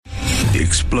The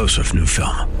explosive new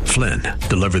film, Flynn,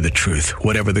 deliver the truth,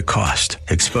 whatever the cost,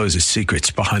 exposes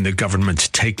secrets behind the government's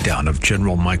takedown of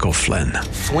General Michael Flynn.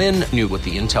 Flynn knew what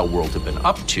the intel world had been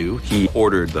up to. He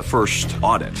ordered the first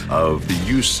audit of the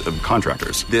use of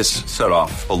contractors. This set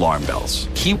off alarm bells.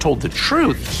 He told the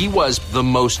truth. He was the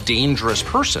most dangerous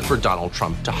person for Donald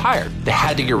Trump to hire. They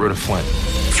had to get rid of Flynn.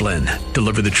 Flynn,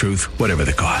 deliver the truth, whatever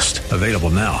the cost. Available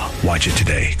now. Watch it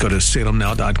today. Go to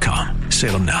salemnow.com.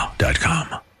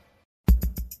 salemnow.com.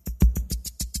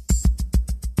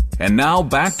 And now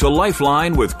back to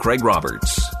Lifeline with Craig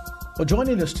Roberts. Well,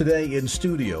 joining us today in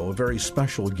studio, a very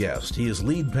special guest. He is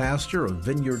lead pastor of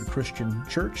Vineyard Christian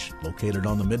Church, located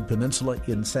on the Mid-Peninsula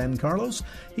in San Carlos.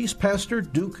 He's Pastor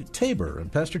Duke Tabor.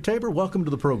 And Pastor Tabor, welcome to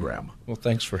the program. Well,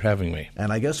 thanks for having me.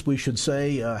 And I guess we should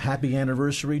say happy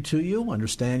anniversary to you. I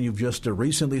understand you've just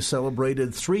recently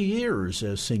celebrated 3 years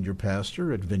as senior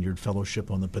pastor at Vineyard Fellowship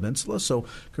on the Peninsula. So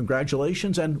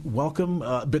congratulations and welcome,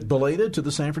 a bit belated, to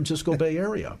the San Francisco Bay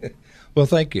Area. Well,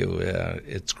 thank you.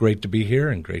 It's great to be here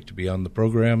and great to be on the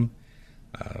program.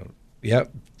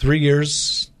 3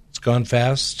 years. It's gone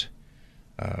fast.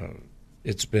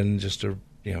 It's been just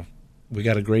we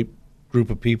got a great group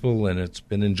of people, and it's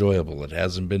been enjoyable. It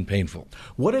hasn't been painful.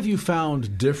 What have you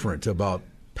found different about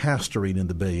pastoring in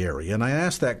the Bay Area? And I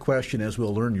ask that question as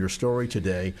we'll learn your story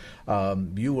today.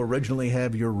 You originally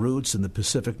have your roots in the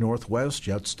Pacific Northwest,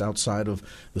 just outside of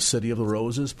the City of the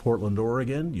Roses, Portland,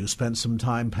 Oregon. You spent some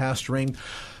time pastoring,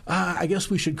 I guess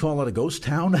we should call it a ghost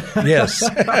town. Yes.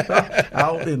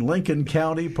 Out in Lincoln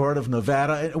County, part of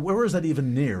Nevada. Where is that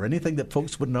even near? Anything that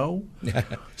folks would know?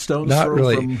 Stone's Not throw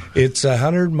really. from... It's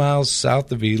 100 miles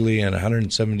south of Ely and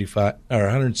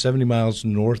 170 miles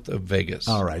north of Vegas.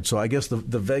 All right. So I guess the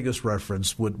Vegas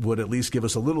reference would at least give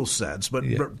us a little sense. But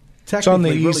it's on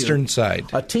the really eastern side.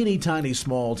 A teeny tiny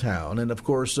small town. And, of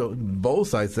course,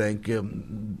 both, I think,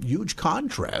 huge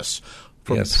contrasts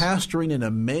from pastoring in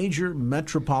a major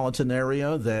metropolitan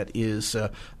area that is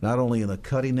not only in the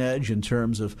cutting edge in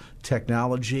terms of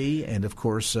technology and, of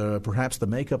course, perhaps the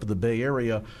makeup of the Bay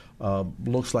Area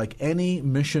looks like any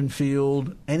mission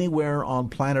field anywhere on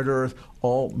planet Earth,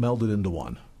 all melded into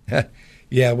one.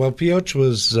 Yeah, well, Pioche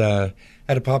was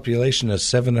had a population of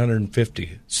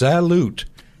 750. Salute.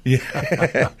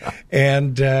 Yeah.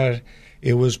 And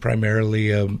it was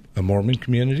primarily a Mormon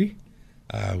community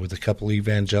with a couple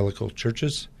evangelical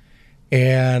churches.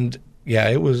 And,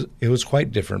 it was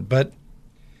quite different. But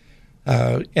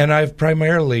and I've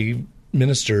primarily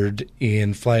ministered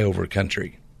in flyover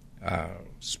country.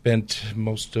 Spent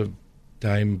most of the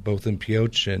time both in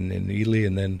Pioche and in Ely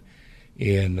and then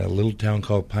in a little town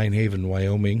called Pine Haven,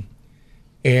 Wyoming.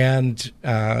 And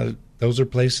those are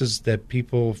places that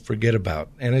people forget about.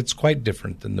 And it's quite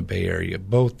different than the Bay Area,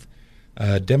 both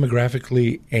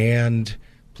demographically and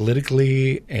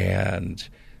politically, and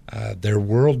their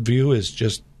worldview is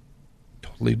just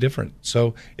totally different.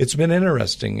 So it's been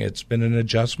interesting. It's been an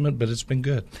adjustment, but it's been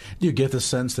good. Do you get the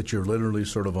sense that you're literally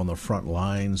sort of on the front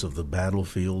lines of the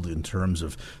battlefield in terms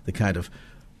of the kind of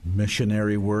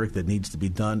missionary work that needs to be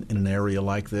done in an area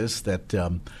like this, that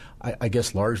I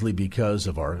guess largely because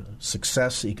of our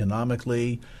success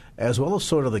economically, as well as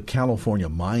sort of the California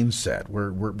mindset?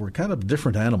 We're kind of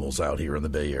different animals out here in the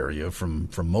Bay Area from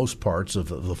most parts of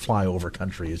the flyover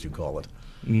country, as you call it.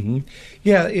 Mm-hmm.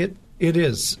 Yeah, it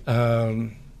is.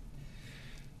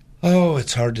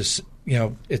 It's hard to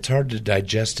it's hard to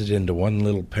digest it into one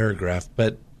little paragraph,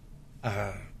 but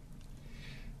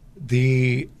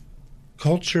the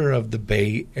culture of the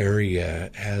Bay Area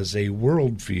has a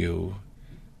worldview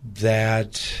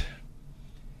that,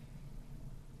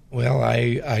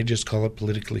 I just call it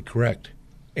politically correct.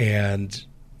 And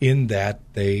in that,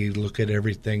 they look at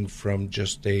everything from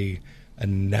just a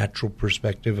natural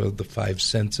perspective of the five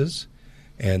senses,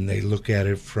 and they look at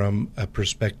it from a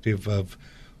perspective of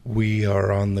we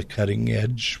are on the cutting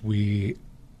edge. A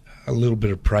little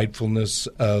bit of pridefulness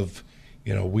of,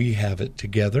 we have it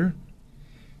together.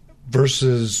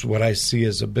 Versus what I see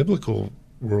as a biblical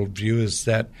worldview is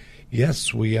that,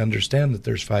 yes, we understand that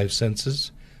there's five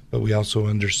senses, but we also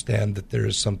understand that there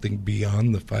is something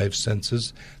beyond the five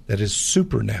senses that is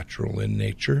supernatural in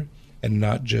nature and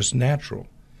not just natural.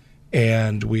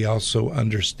 And we also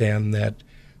understand that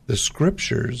the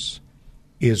Scriptures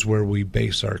is where we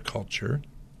base our culture,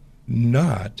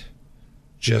 not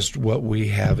just what we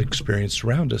have experienced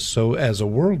around us. So as a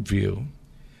worldview,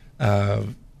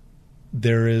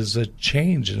 there is a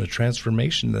change and a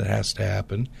transformation that has to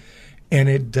happen, and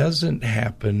it doesn't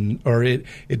happen, or it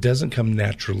doesn't come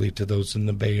naturally to those in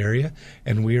the Bay Area,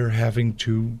 and we are having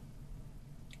to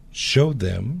show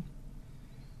them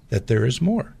that there is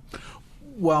more.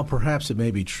 While perhaps it may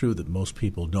be true that most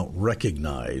people don't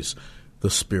recognize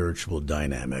the spiritual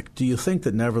dynamic, do you think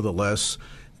that nevertheless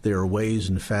there are ways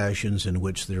and fashions in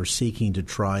which they're seeking to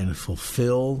try and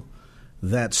fulfill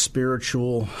that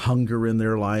spiritual hunger in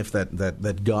their life,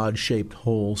 that God-shaped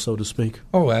hole, so to speak?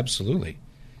 Oh, absolutely.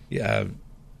 Yeah,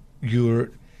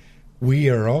 we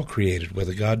are all created with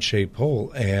a God-shaped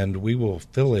hole, and we will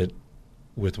fill it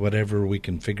with whatever we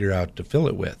can figure out to fill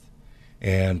it with.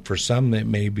 And for some, it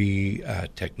may be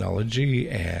technology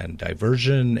and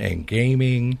diversion and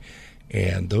gaming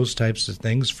and those types of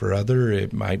things. For other,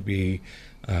 it might be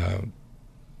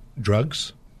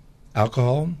drugs,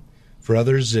 alcohol. For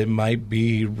others, it might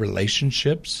be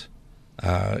relationships,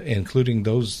 including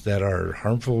those that are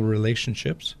harmful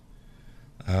relationships.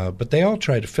 But they all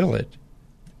try to fill it.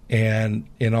 And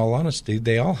in all honesty,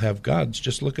 they all have gods.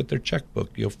 Just look at their checkbook.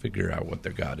 You'll figure out what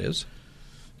their God is.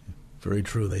 Very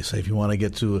true. They say if you want to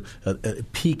get to a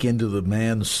peek into the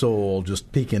man's soul,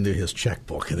 just peek into his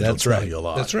checkbook, and it'll tell you a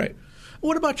lot. That's right.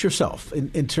 What about yourself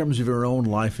in terms of your own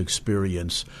life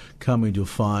experience coming to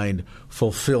find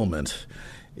fulfillment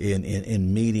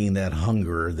in meeting that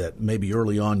hunger that maybe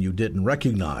early on you didn't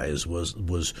recognize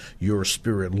was your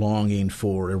spirit longing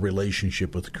for a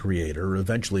relationship with the Creator?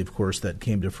 Eventually, of course, that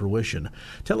came to fruition.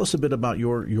 Tell us a bit about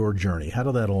your journey. How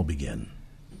did that all begin?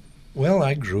 Well,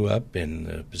 I grew up in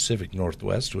the Pacific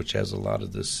Northwest, which has a lot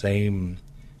of the same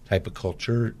type of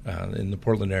culture in the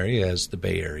Portland area as the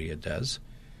Bay Area does.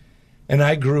 And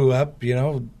I grew up,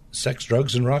 sex,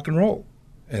 drugs, and rock and roll.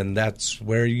 And that's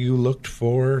where you looked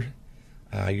for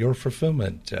your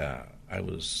fulfillment. I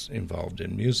was involved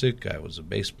in music. I was a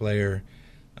bass player,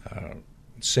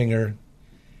 singer.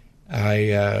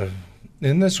 And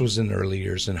this was in early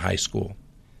years in high school.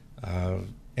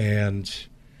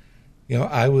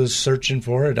 I was searching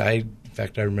for it. In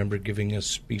fact, I remember giving a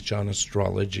speech on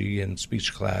astrology in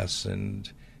speech class and,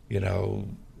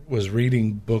 was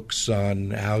reading books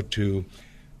on how to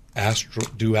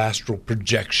do astral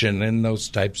projection and those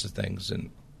types of things. And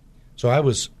so I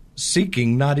was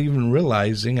seeking, not even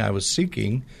realizing I was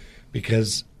seeking,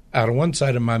 because out of one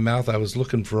side of my mouth I was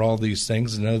looking for all these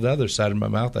things, and out of the other side of my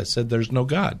mouth I said there's no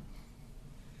God.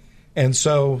 And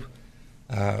so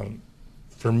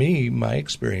for me, my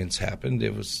experience happened.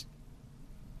 It was,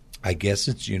 I guess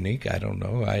it's unique. I don't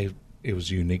know. It was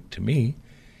unique to me.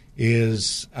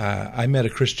 I met a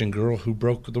Christian girl who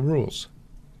broke the rules.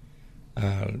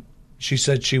 She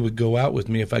said she would go out with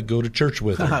me if I'd go to church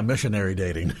with her. Missionary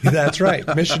dating. That's right,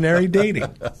 missionary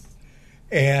dating.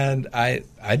 And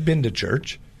I'd been to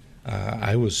church.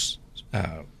 I'm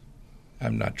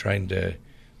not trying to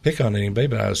pick on anybody,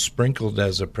 but I was sprinkled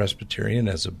as a Presbyterian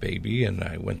as a baby, and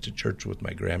I went to church with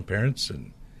my grandparents,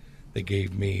 and they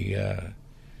gave me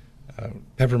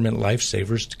peppermint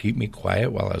lifesavers to keep me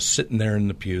quiet while I was sitting there in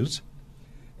the pews.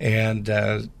 And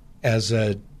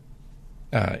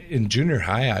in junior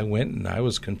high, I went and I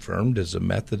was confirmed as a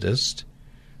Methodist,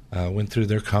 went through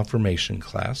their confirmation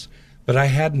class, but I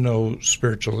had no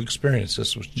spiritual experience.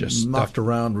 This was just knocked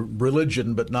around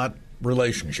religion, but not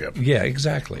relationship. Yeah,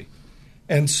 exactly.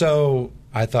 And so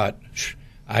I thought,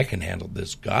 I can handle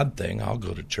this God thing. I'll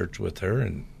go to church with her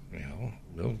and,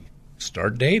 we'll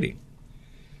start dating.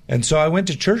 And so I went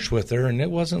to church with her, and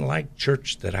it wasn't like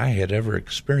church that I had ever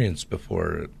experienced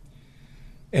before.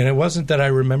 And it wasn't that I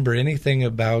remember anything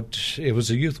about, it was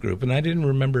a youth group, and I didn't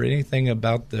remember anything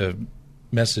about the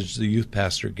message the youth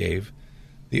pastor gave.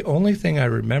 The only thing I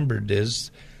remembered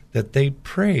is that they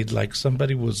prayed like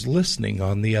somebody was listening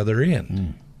on the other end.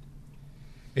 Mm.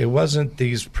 It wasn't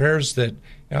these prayers that,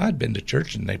 I'd been to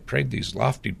church and they prayed these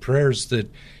lofty prayers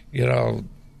that,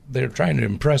 they're trying to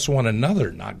impress one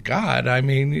another, not God. I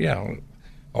mean,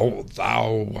 oh,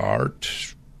 thou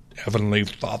art Heavenly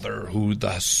Father, who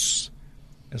thus...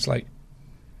 It's like,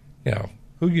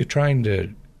 who you trying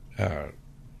to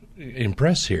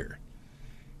impress here?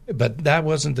 But that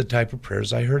wasn't the type of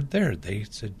prayers I heard there. They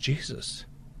said, Jesus,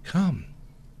 come,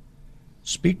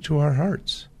 speak to our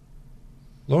hearts.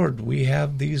 Lord, we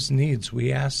have these needs.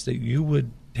 We ask that you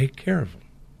would take care of them.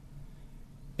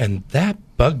 And that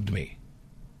bugged me.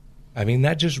 I mean,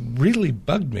 that just really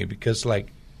bugged me because,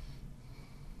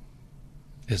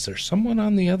 is there someone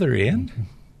on the other end?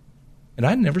 And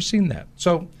I'd never seen that.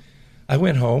 So I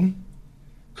went home,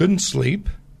 couldn't sleep,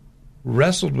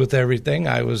 wrestled with everything.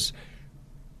 I was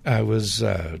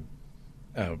a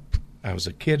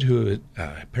kid who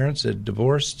parents had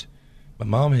divorced. My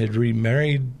mom had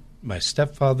remarried. My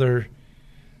stepfather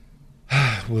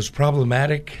was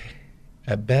problematic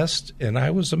at best, and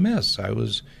I was a mess. I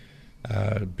was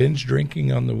binge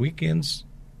drinking on the weekends,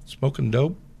 smoking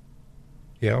dope.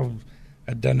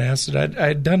 I'd done acid.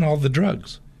 I'd done all the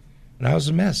drugs. And I was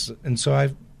a mess. And so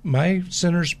my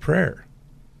sinner's prayer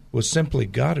was simply,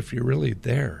 God, if you're really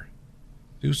there,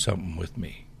 do something with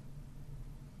me.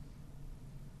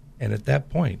 And at that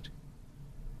point,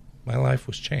 my life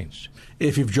was changed.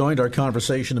 If you've joined our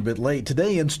conversation a bit late,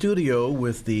 today in studio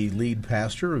with the lead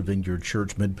pastor of Vineyard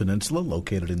Church Mid-Peninsula,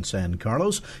 located in San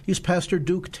Carlos, he's Pastor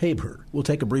Duke Tabor. We'll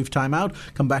take a brief time out,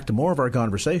 come back to more of our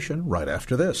conversation right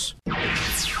after this.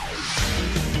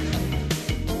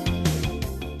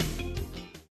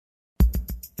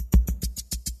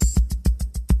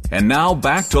 And now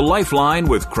back to Lifeline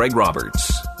with Craig Roberts.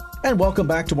 And welcome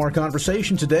back to our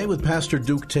conversation today with Pastor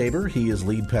Duke Tabor. He is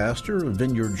lead pastor of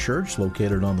Vineyard Church,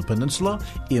 located on the peninsula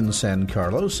in San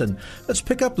Carlos. And let's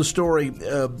pick up the story.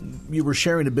 You were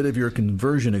sharing a bit of your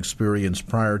conversion experience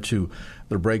prior to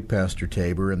the break, Pastor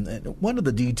Tabor. And one of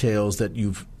the details that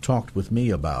you've talked with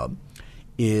me about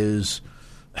is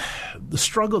the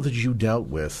struggle that you dealt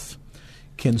with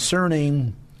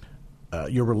concerning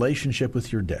your relationship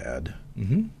with your dad.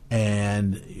 Mm-hmm.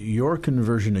 And your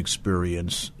conversion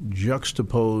experience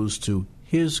juxtaposed to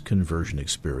his conversion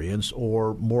experience,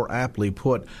 or more aptly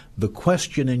put, the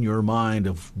question in your mind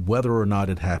of whether or not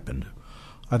it happened.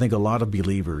 I think a lot of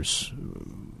believers,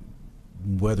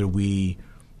 whether we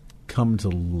come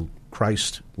to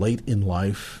Christ late in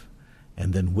life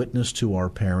and then witness to our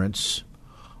parents,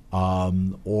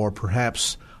 or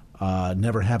perhaps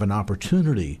never have an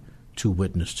opportunity to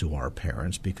witness to our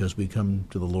parents because we come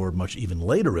to the Lord much even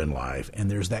later in life,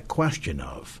 and there's that question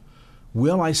of,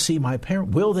 will I see my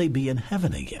parent? Will they be in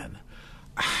heaven again?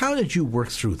 How did you work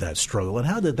through that struggle, and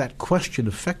how did that question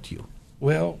affect you?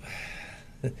 Well,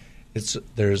 it's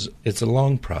a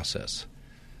long process.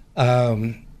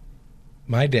 My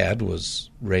dad was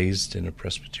raised in a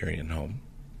Presbyterian home.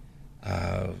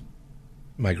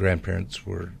 My grandparents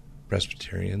were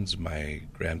Presbyterians. My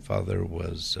grandfather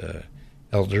was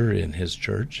elder in his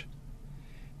church.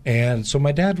 And so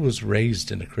my dad was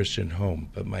raised in a Christian home,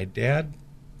 but my dad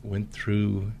went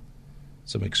through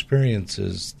some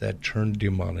experiences that turned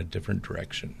him on a different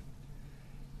direction.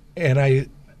 And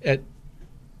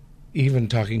even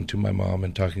talking to my mom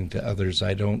and talking to others,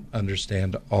 I don't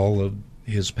understand all of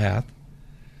his path,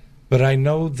 but I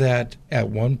know that at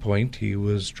one point he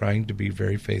was trying to be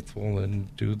very faithful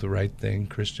and do the right thing,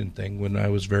 Christian thing, when I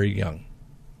was very young.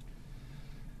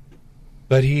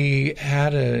 But he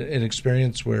had an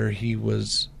experience where he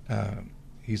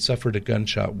suffered a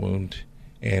gunshot wound,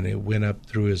 and it went up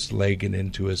through his leg and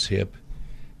into his hip,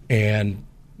 and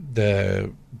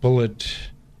the bullet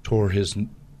tore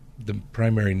the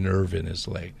primary nerve in his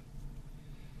leg.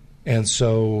 And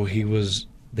so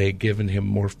they'd given him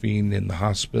morphine in the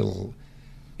hospital,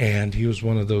 and he was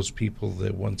one of those people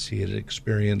that once he had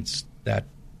experienced that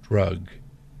drug,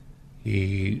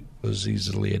 he was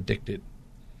easily addicted.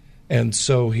 And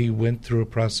so he went through a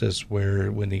process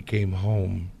where when he came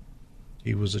home,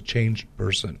 he was a changed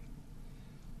person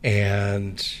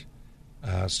and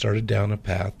started down a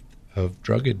path of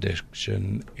drug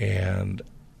addiction and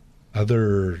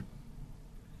other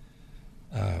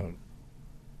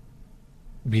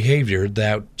behavior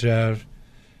that, it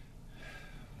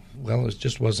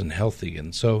just wasn't healthy.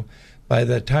 And so by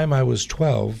the time I was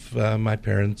 12, my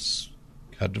parents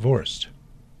got divorced.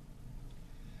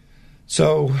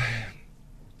 So,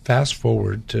 fast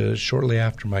forward to shortly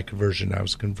after my conversion. I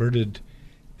was converted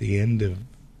at the end of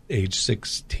age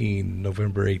 16,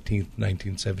 November 18th,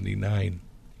 1979.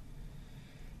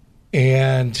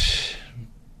 And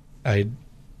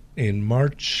in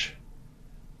March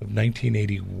of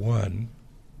 1981,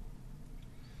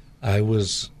 I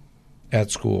was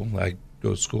at school. I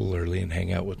go to school early and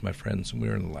hang out with my friends, and we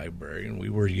were in the library, and we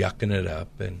were yucking it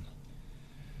up, and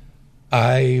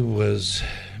I was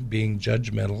being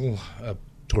judgmental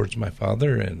towards my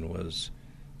father and was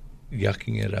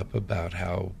yucking it up about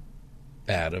how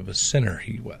bad of a sinner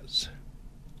he was.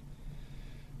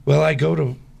 Well, I go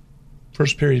to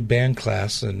first period band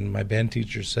class, and my band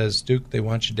teacher says, Duke, they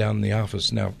want you down in the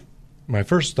office. Now, my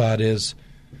first thought is,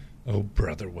 oh,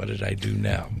 brother, what did I do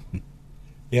now?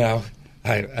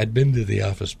 I'd been to the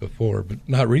office before, but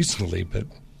not recently, but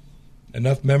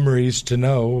enough memories to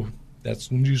know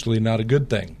that's usually not a good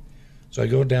thing. So I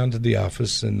go down to the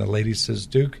office, and the lady says,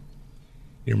 Duke,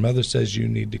 your mother says you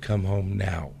need to come home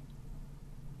now.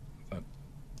 I thought,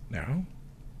 now?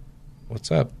 What's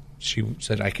up? She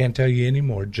said, I can't tell you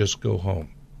anymore, just go home.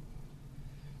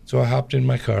 So I hopped in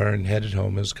my car and headed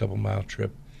home. It was a couple-mile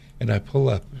trip, and I pull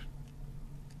up,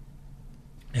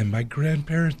 and my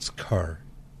grandparents' car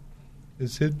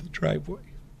is in the driveway.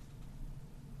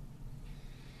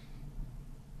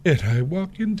 And I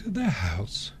walk into the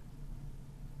house,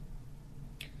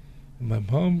 And my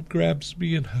mom grabs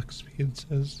me and hugs me and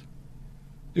says,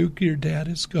 Duke, your dad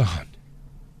is gone.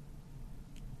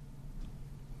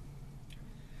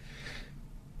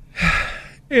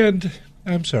 And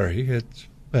I'm sorry,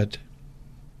 but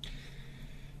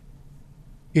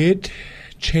it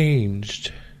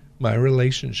changed my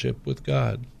relationship with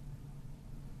God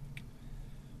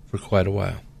for quite a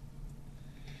while.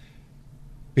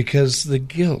 Because the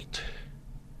guilt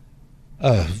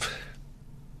of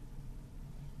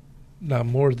not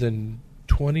more than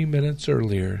 20 minutes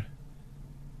earlier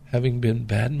having been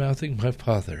bad-mouthing my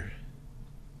father,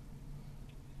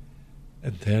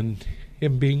 and then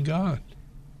him being gone,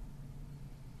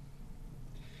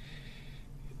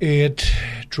 it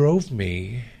drove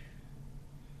me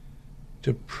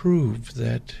to prove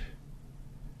that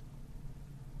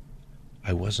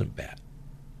I wasn't bad.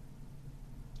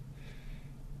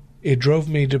 It drove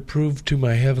me to prove to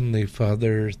my Heavenly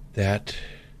Father that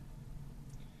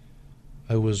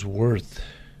I was worth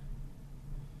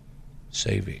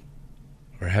saving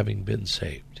or having been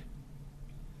saved.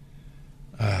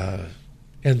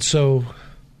 And so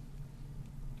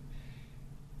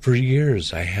for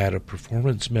years I had a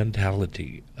performance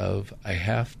mentality of I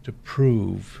have to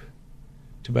prove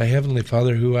to my Heavenly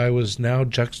Father, who I was now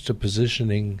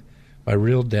juxtapositioning my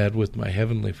real dad with my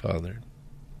Heavenly Father,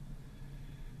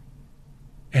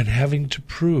 and having to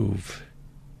prove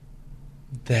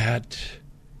that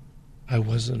I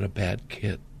wasn't a bad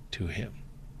kid to him.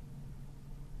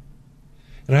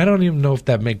 And I don't even know if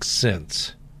that makes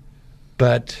sense,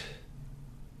 but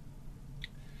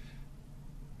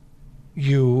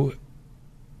you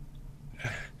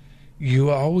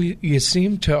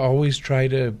seem to always try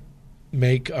to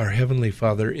make our Heavenly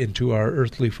Father into our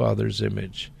earthly father's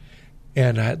image.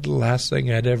 And the last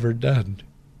thing I'd ever done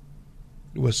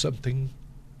was something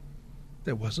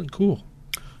that wasn't cool.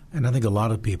 And I think a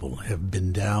lot of people have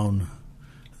been down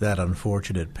that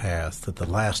unfortunate path, that the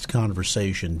last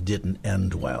conversation didn't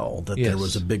end well, that there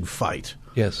was a big fight,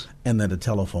 and then a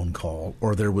telephone call,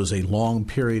 or there was a long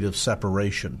period of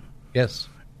separation,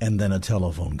 and then a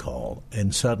telephone call.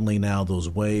 And suddenly now those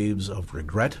waves of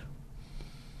regret,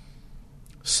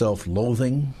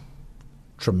 self-loathing,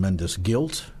 tremendous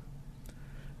guilt,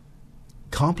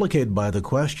 complicated by the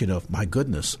question of, my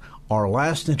goodness, our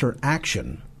last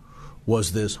interaction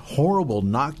was this horrible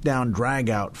knockdown,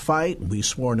 drag-out fight. We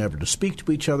swore never to speak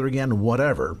to each other again,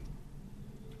 whatever.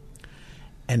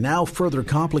 And now further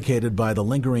complicated by the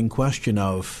lingering question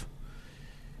of,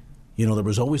 there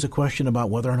was always a question about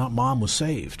whether or not Mom was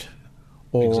saved,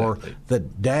 or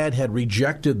that Dad had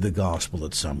rejected the gospel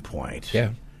at some point.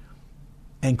 Yeah.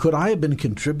 And could I have been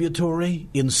contributory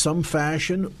in some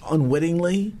fashion,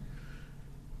 unwittingly,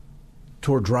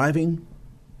 toward driving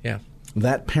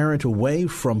that parent away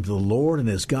from the Lord, and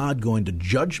is God going to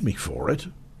judge me for it?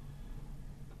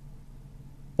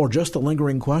 Or just the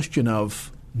lingering question of,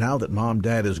 now that Mom,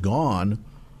 Dad is gone,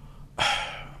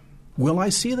 will I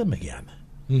see them again?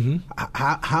 Mm-hmm.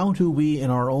 How do we, in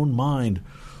our own mind,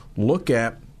 look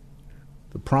at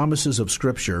the promises of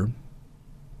Scripture,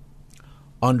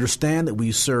 understand that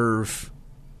we serve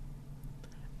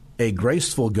a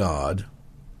graceful God,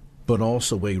 but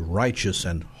also a righteous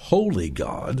and holy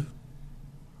God,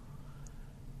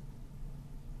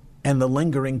 and the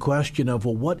lingering question of,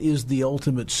 well, what is the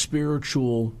ultimate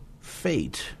spiritual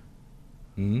fate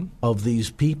of these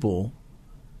people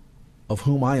of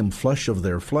whom I am flesh of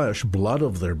their flesh, blood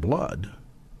of their blood?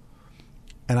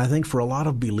 And I think for a lot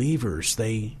of believers,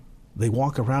 they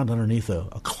walk around underneath a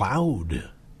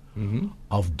cloud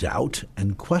of doubt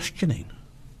and questioning.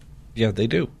 Yeah, they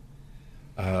do.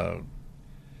 I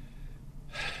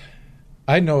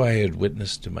know I had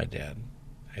witnessed to my dad.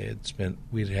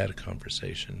 We'd had a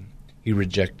conversation. He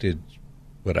rejected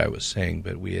what I was saying,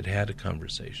 but we had a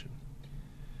conversation.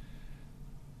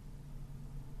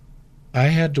 I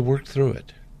had to work through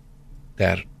it,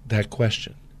 that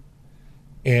question.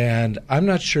 And I'm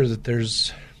not sure that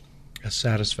there's a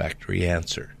satisfactory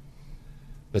answer.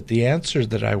 But the answer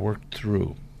that I worked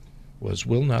through was,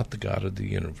 will not the God of the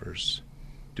universe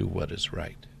do what is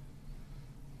right?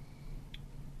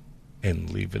 And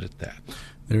leave it at that.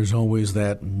 There's always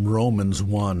that Romans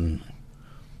 1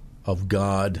 of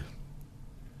God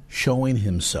showing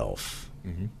himself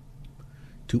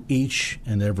to each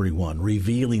and every one,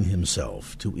 revealing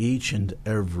himself to each and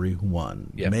every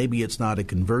one. Yep. Maybe it's not a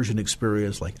conversion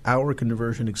experience like our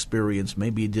conversion experience.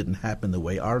 Maybe it didn't happen the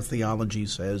way our theology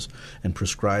says and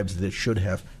prescribes that it should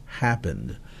have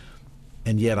happened.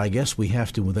 And yet I guess we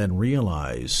have to then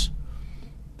realize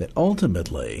that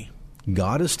ultimately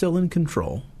God is still in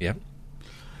control. Yep.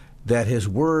 that his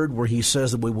word where he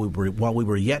says that while we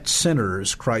were yet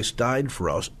sinners, Christ died for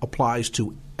us, applies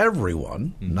to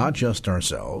everyone, not just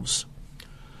ourselves.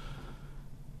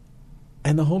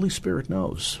 And the Holy Spirit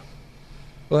knows.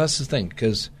 Well, that's the thing,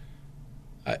 because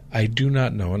I do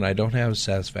not know, and I don't have a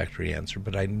satisfactory answer,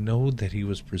 but I know that he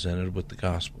was presented with the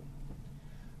gospel.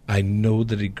 I know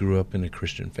that he grew up in a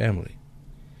Christian family.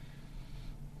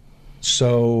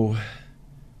 So,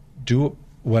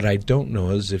 what I don't know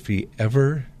is if he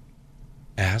ever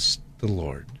asked the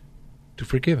Lord to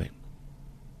forgive him.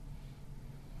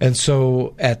 And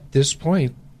so, at this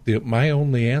point, my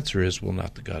only answer is, will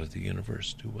not the God of the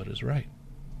universe do what is right?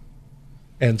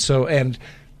 And so, and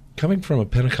coming from a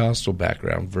Pentecostal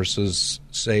background versus,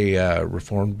 say, a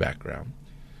Reformed background,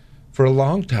 for a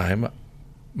long time,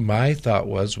 my thought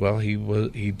was, well,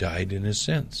 he died in his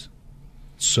sins,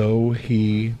 so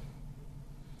he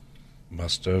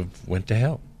must have went to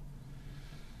hell.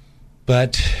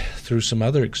 But through some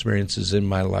other experiences in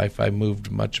my life, I moved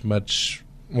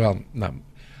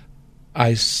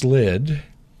I slid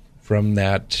from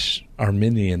that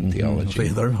Arminian theology.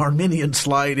 The Arminian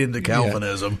slide into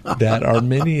Calvinism. Yeah, that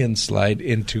Arminian slide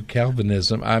into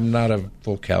Calvinism. I'm not a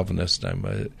full Calvinist.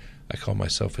 I call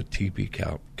myself a TP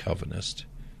Calvinist.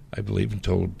 I believe in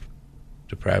total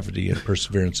depravity and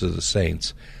perseverance of the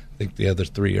saints. I think the other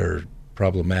three are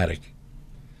problematic.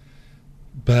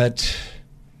 But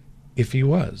if he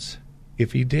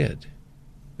did,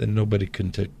 then nobody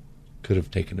could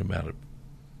have taken him out of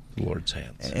the Lord's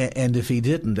hands. And if he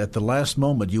didn't, at the last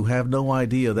moment, you have no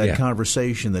idea that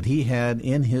conversation that he had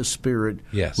in his spirit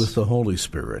with the Holy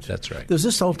Spirit. That's right. Does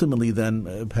this ultimately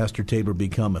then, Pastor Tabor,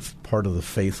 become a part of the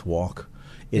faith walk?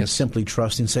 It's simply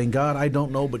trusting, saying, God, I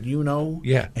don't know, but you know.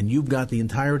 Yeah. And you've got the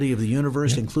entirety of the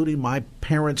universe, including my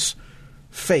parents'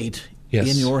 fate, in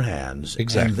your hands.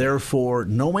 Exactly. And therefore,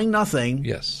 knowing nothing,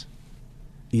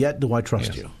 yet do I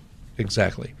trust you.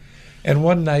 Exactly. And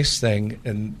one nice thing,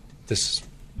 and this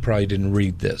probably didn't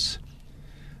read this,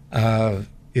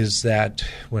 is that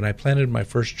when I planted my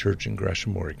first church in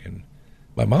Gresham, Oregon,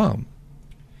 my mom,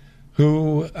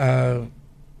 who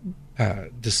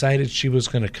decided she was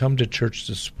going to come to church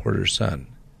to support her son,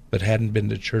 but hadn't been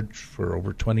to church for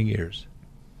over 20 years,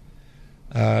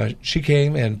 she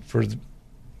came, and for the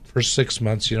first 6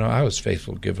 months, I was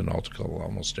faithful, giving altar call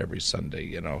almost every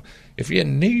Sunday. If you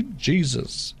need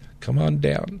Jesus, come on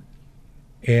down.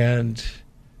 And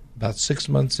about 6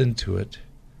 months into it,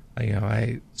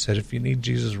 I said, if you need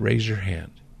Jesus, raise your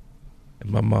hand. And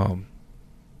my mom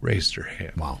raised her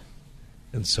hand. Wow.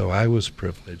 And so I was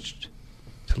privileged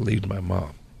to lead my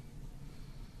mom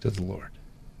to the Lord.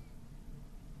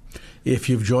 If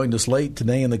you've joined us late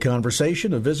today in the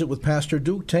conversation, a visit with Pastor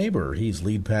Duke Tabor. He's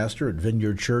lead pastor at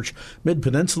Vineyard Church,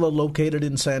 Mid-Peninsula, located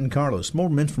in San Carlos.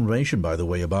 More information, by the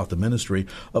way, about the ministry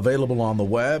available on the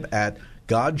web at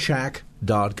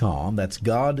godshack.com. That's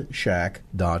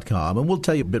godshack.com. And we'll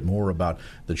tell you a bit more about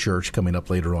the church coming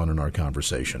up later on in our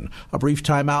conversation. A brief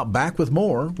time out, back with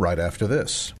more right after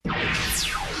this.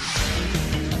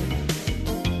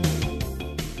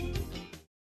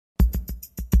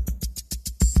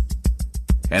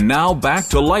 And now back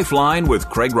to Lifeline with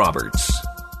Craig Roberts.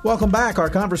 Welcome back. Our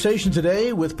conversation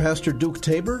today with Pastor Duke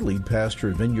Tabor, lead pastor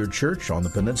at Vineyard Church on the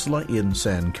peninsula in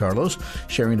San Carlos,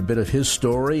 sharing a bit of his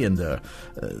story and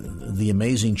the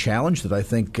amazing challenge that I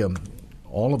think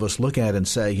all of us look at and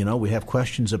say, we have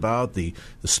questions about the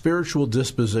spiritual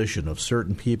disposition of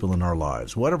certain people in our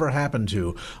lives. Whatever happened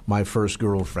to my first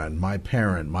girlfriend, my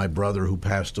parent, my brother who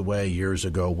passed away years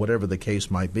ago, whatever the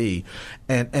case might be.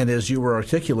 And as you were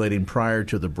articulating prior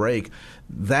to the break,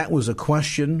 that was a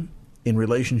question in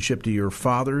relationship to your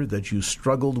father that you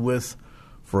struggled with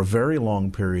for a very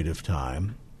long period of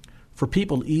time. For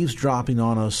people eavesdropping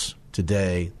on us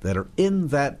today that are in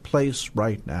that place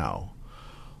right now,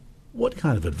 what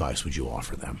kind of advice would you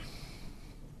offer them?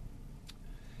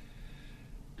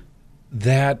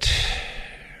 The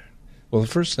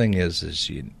first thing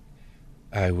is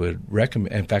I would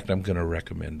recommend, in fact, I'm going to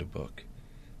recommend a book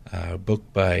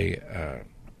by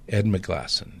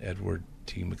Edward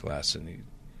T. McGlasson, a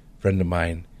friend of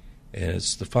mine, and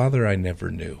it's The Father I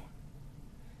Never Knew.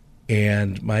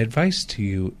 And my advice to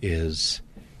you is,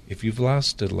 if you've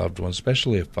lost a loved one,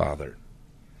 especially a father,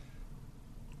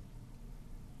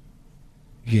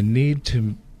 you need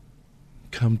to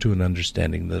come to an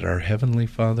understanding that our Heavenly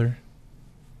Father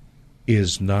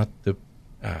is not the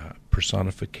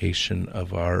personification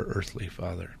of our earthly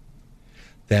father.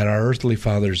 That our earthly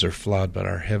fathers are flawed, but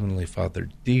our Heavenly Father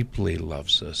deeply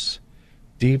loves us,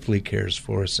 deeply cares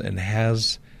for us, and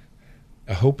has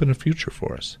a hope and a future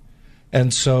for us.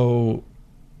 And so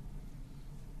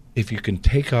if you can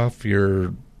take off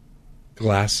your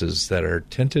glasses that are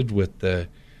tinted with the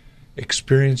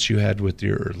experience you had with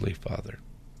your earthly father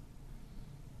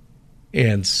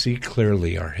and see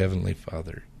clearly our Heavenly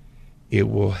Father, it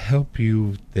will help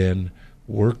you then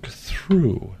work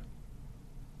through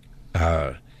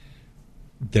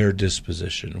their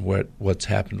disposition, what's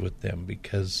happened with them,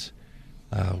 because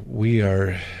we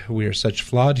are such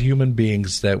flawed human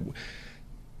beings that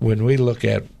when we look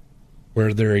at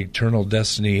where their eternal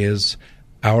destiny is,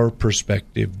 our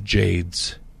perspective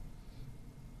jades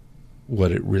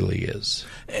what it really is.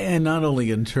 And not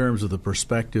only in terms of the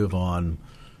perspective on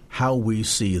how we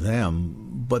see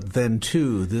them, but then,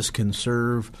 too, this can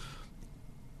serve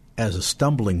as a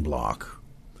stumbling block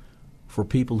for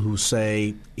people who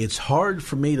say, it's hard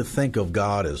for me to think of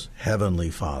God as Heavenly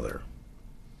Father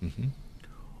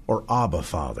or Abba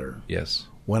Father. Yes.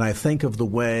 When I think of the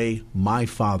way my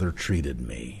father treated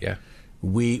me. Yeah.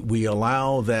 We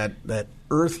allow that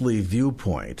earthly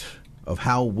viewpoint of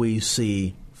how we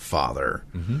see Father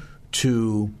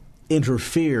to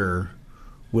interfere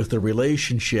with the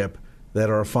relationship that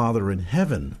our Father in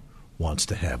heaven wants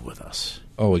to have with us.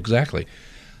 Oh, exactly.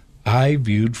 I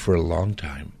viewed for a long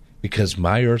time, because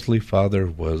my earthly father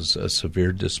was a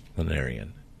severe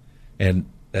disciplinarian, and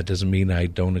that doesn't mean I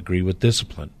don't agree with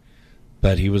discipline,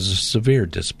 but he was a severe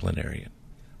disciplinarian.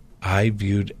 I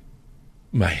viewed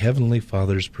my Heavenly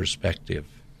Father's perspective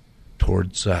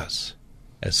towards us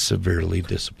as severely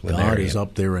disciplinarian. God is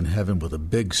up there in heaven with a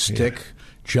big stick,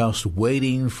 just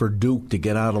waiting for Duke to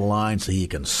get out of line so he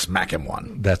can smack him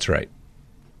one. That's right.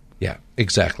 Yeah,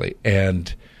 exactly.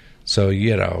 And so,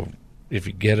 if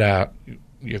you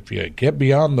get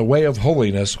beyond the way of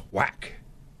holiness, whack.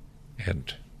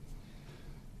 And,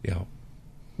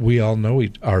 we all know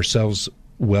ourselves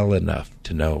well enough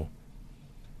to know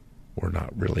we're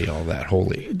not really all that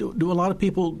holy. Do a lot of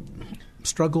people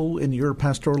struggle in your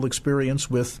pastoral experience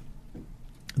with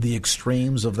the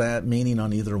extremes of that, meaning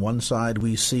on either one side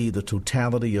we see the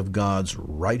totality of God's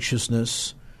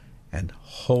righteousness and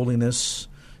holiness,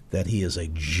 that he is a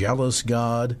jealous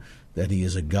God, that he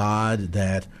is a God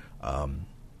that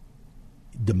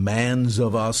demands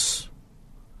of us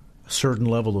a certain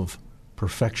level of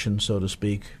perfection, so to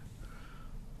speak,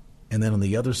 and then on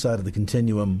the other side of the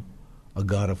continuum, a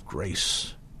God of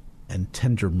grace and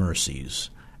tender mercies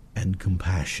and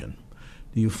compassion.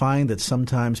 Do you find that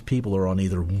sometimes people are on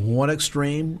either one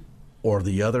extreme or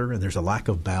the other, and there's a lack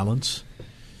of balance?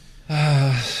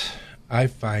 I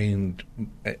find,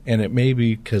 and it may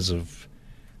be because of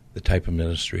the type of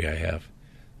ministry I have,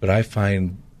 but I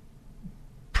find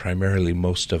primarily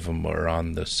most of them are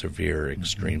on the severe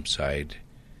extreme side,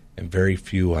 and very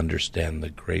few understand the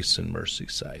grace and mercy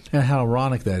side. And how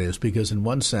ironic that is, because in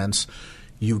one sense,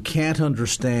 you can't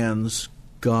understand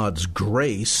God's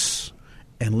grace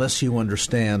unless you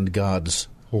understand God's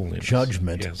holiness,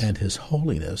 judgment yes, and his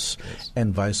holiness, yes,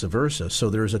 and vice versa. So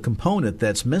there's a component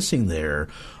that's missing there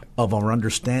of our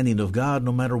understanding of God,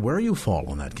 no matter where you fall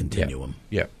on that continuum.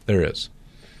 Yeah, there is.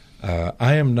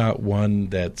 I am not one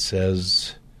that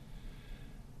says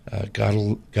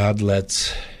God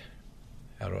lets,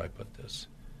 how do I put this?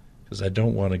 Because I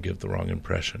don't want to give the wrong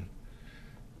impression.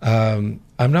 I'm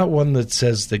not one that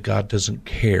says that God doesn't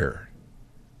care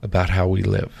about how we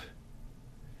live.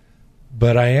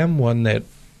 But I am one that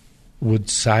would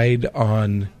side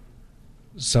on,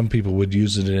 some people would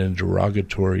use it in a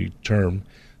derogatory term,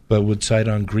 but would side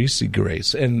on greasy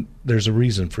grace. And there's a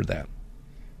reason for that.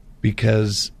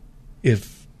 Because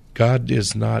if God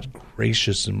is not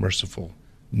gracious and merciful,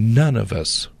 none of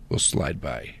us will slide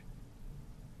by.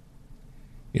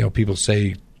 People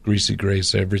say greasy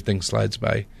grace, everything slides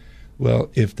by. Well,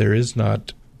 if there is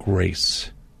not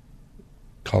grace,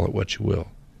 call it what you will,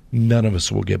 none of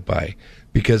us will get by.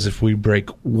 Because if we break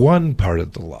one part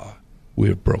of the law, we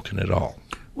have broken it all.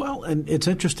 Well, and it's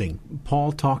interesting.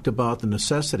 Paul talked about the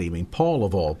necessity. Paul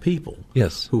of all people,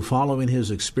 yes, who following his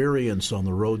experience on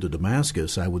the road to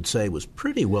Damascus, I would say was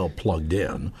pretty well plugged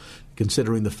in,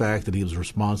 considering the fact that he was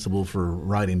responsible for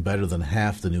writing better than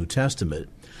half the New Testament.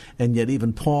 And yet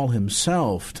even Paul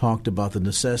himself talked about the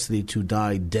necessity to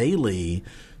die daily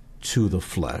to the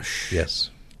flesh. Yes.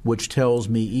 Which tells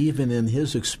me even in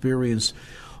his experience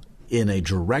in a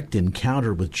direct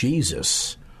encounter with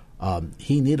Jesus,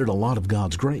 he needed a lot of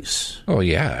God's grace. Oh,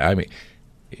 yeah.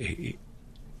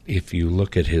 If you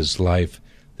look at his life,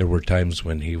 there were times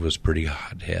when he was pretty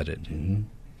hot-headed. Mm-hmm.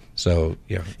 So,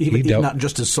 yeah. Not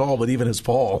just as Saul, but even as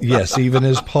Paul. Yes, even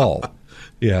as Paul.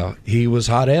 Yeah, he was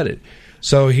hot-headed.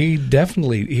 So he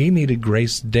needed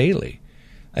grace daily.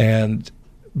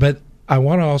 But I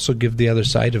want to also give the other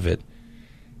side of it.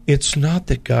 It's not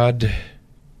that God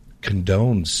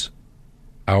condones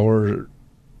our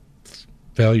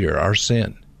failure, our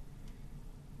sin.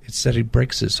 It's that he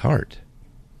breaks his heart.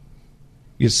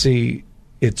 You see,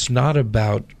 it's not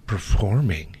about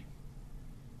performing.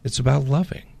 It's about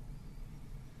loving.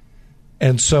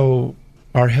 And so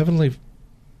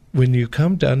when you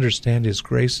come to understand his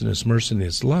grace and his mercy and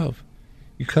his love,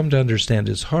 you come to understand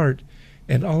his heart,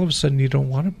 and all of a sudden you don't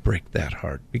want to break that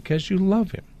heart because you love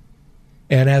him.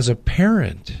 And as a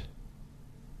parent,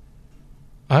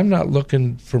 I'm not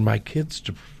looking for my kids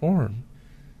to perform,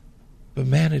 but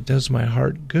man, it does my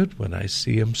heart good when I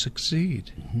see them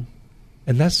succeed. Mm-hmm.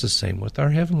 And that's the same with our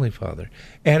Heavenly Father.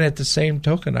 And at the same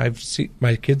token,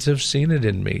 my kids have seen it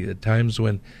in me at times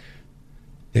when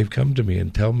they've come to me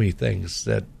and tell me things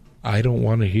that I don't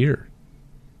want to hear,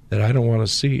 that I don't want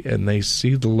to see, and they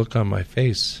see the look on my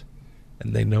face,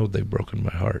 and they know they've broken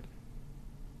my heart.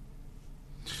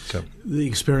 So the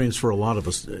experience for a lot of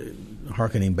us,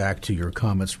 hearkening back to your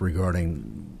comments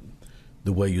regarding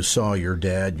the way you saw your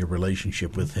dad, your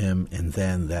relationship with him, and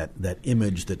then that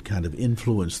image that kind of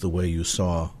influenced the way you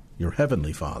saw your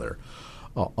Heavenly Father.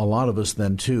 A lot of us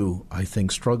then, too, I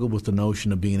think, struggle with the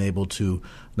notion of being able to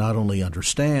not only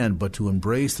understand, but to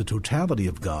embrace the totality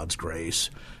of God's grace,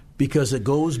 because it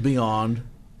goes beyond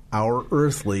our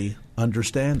earthly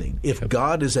understanding. If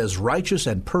God is as righteous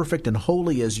and perfect and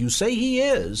holy as you say he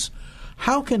is,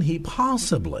 how can he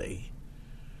possibly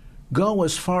go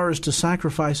as far as to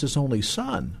sacrifice his only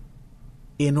Son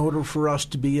in order for us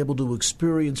to be able to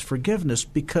experience forgiveness,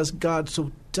 because God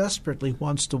so desperately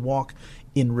wants to walk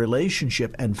in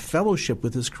relationship and fellowship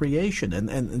with his creation. And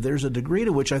there's a degree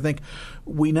to which I think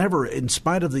we never, in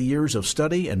spite of the years of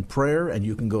study and prayer, and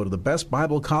you can go to the best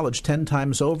Bible college 10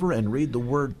 times over and read the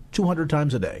Word 200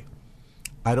 times a day,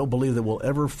 I don't believe that we'll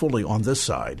ever fully, on this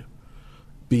side,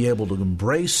 be able to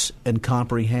embrace and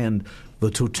comprehend the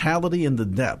totality and the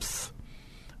depth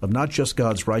of not just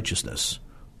God's righteousness,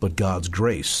 but God's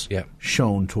grace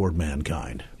shown toward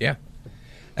mankind. Yeah,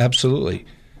 absolutely.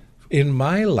 In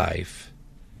my life,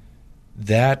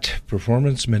 that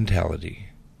performance mentality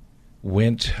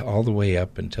went all the way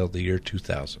up until the year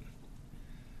 2000.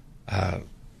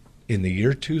 In the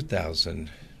year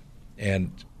 2000,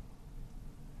 and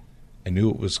I knew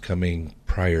it was coming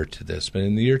prior to this, but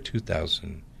in the year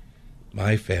 2000,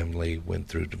 my family went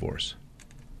through divorce.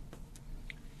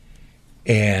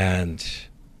 And,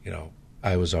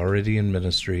 I was already in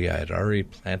ministry. I had already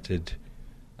planted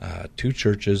 2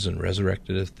 churches and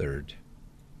resurrected a third,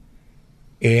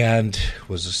 and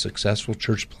was a successful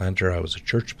church planter. I was a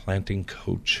church planting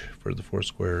coach for the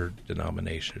Foursquare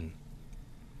denomination.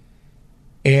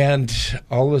 And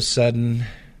all of a sudden,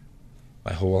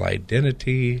 my whole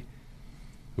identity,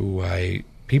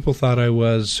 people thought I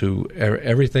was,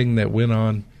 everything that went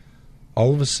on,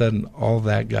 all of a sudden, all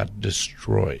that got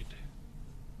destroyed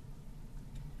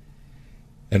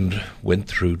and went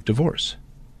through divorce.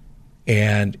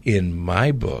 And in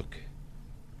my book,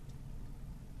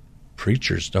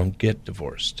 preachers don't get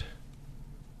divorced.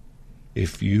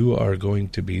 If you are going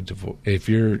to be if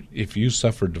you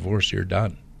suffer divorce, you're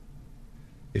done.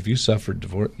 If you suffered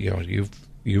divorce,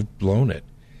 you've blown it.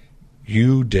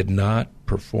 You did not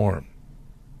perform.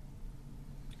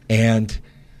 And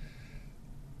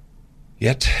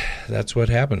yet, that's what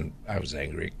happened. I was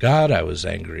angry at God. I was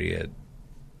angry at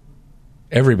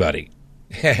everybody.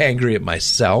 Angry at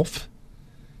myself.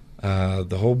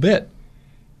 The whole bit.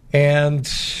 And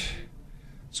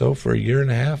so for a year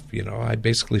and a half, I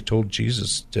basically told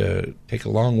Jesus to take a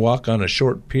long walk on a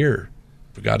short pier.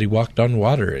 Forgot he walked on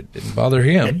water. It didn't bother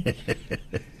him.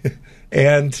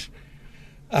 And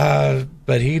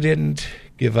but he didn't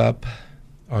give up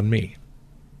on me.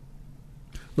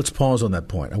 Let's pause on that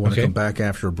point. I want to come back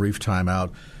after a brief time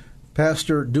out.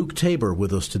 Pastor Duke Tabor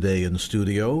with us today in the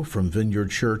studio from Vineyard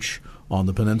Church on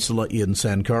the peninsula in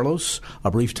San Carlos.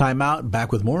 A brief time out,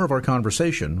 back with more of our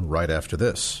conversation right after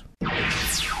this.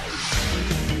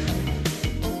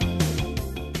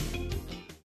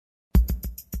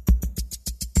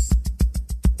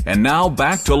 And now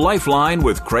back to Lifeline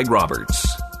with Craig Roberts.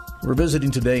 We're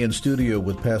visiting today in studio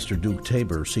with Pastor Duke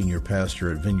Tabor, senior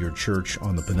pastor at Vineyard Church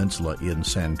on the peninsula in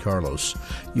San Carlos.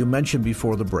 You mentioned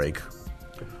before the break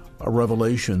a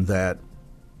revelation that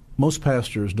most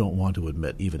pastors don't want to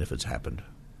admit, even if it's happened.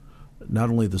 Not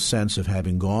only the sense of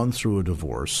having gone through a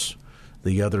divorce,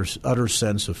 the utter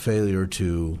sense of failure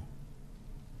to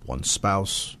one's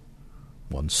spouse,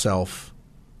 oneself,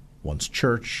 one's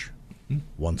church,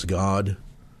 one's God.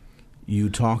 You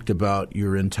talked about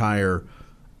your entire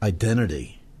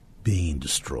identity being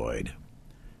destroyed.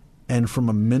 And from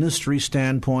a ministry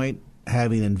standpoint,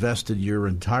 having invested your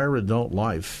entire adult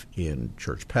life in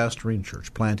church pastoring,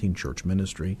 church planting, church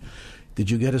ministry, did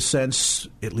you get a sense,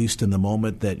 at least in the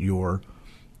moment, that your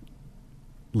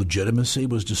legitimacy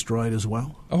was destroyed as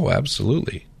well? Oh,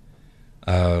 absolutely.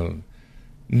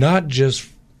 Not just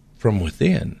from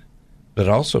within, but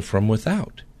also from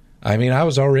without. I mean, I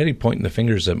was already pointing the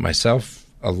fingers at myself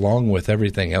along with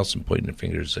everything else and pointing the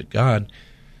fingers at God.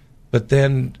 But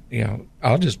then,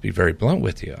 I'll just be very blunt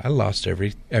with you. I lost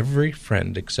every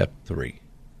friend except 3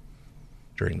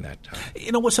 during that time.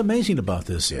 What's amazing about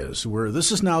this is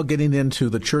this is now getting into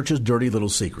the church's dirty little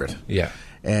secret. Yeah.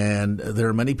 And there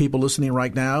are many people listening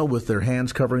right now with their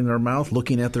hands covering their mouth,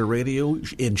 looking at their radio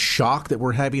in shock that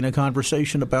we're having a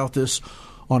conversation about this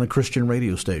on a Christian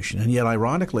radio station. And yet,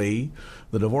 ironically,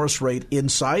 the divorce rate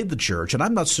inside the church, and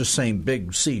I'm not just saying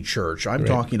big C church, I'm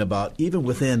talking about even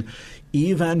within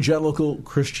evangelical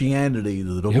Christianity,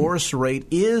 the divorce rate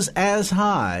is as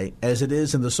high as it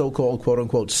is in the so-called,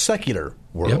 quote-unquote, secular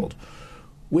world. Yep.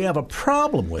 We have a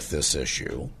problem with this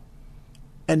issue,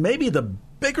 and maybe the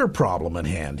bigger problem at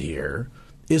hand here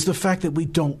is the fact that we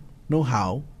don't know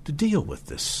how to deal with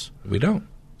this. We don't.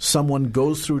 Someone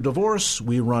goes through divorce,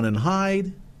 we run and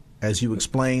hide, as you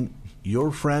explain,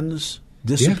 your friends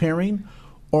disappearing,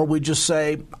 or we just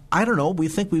say, I don't know, we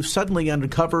think we've suddenly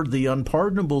uncovered the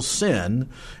unpardonable sin,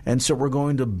 and so we're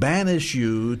going to banish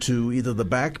you to either the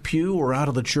back pew or out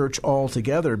of the church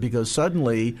altogether, because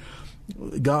suddenly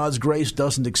God's grace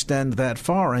doesn't extend that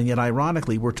far. And yet,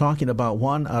 ironically, we're talking about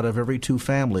 1 out of every 2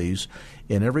 families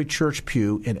in every church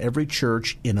pew in every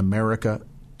church in America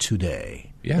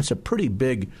today. Yeah. It's a pretty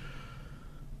big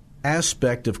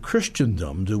aspect of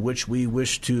Christendom to which we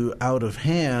wish to, out of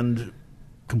hand,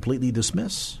 completely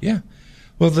dismiss. Yeah.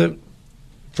 Well,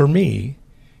 for me,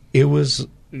 it was,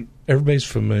 everybody's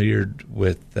familiar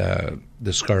with the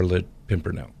Scarlet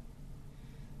Pimpernel.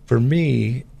 For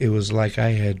me, it was like I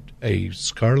had a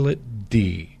scarlet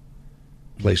D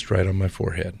placed right on my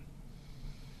forehead.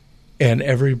 And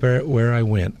everywhere I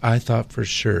went, I thought for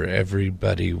sure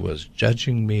everybody was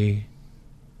judging me,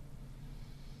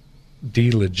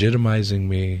 delegitimizing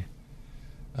me.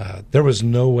 There was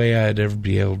no way I'd ever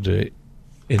be able to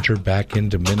enter back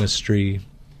into ministry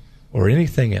or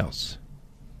anything else.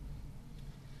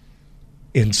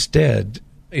 Instead,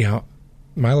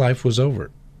 my life was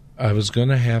over. I was going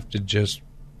to have to just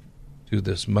do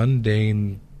this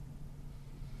mundane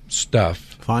stuff.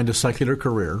 Find a secular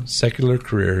career.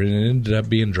 And it ended up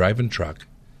being driving truck.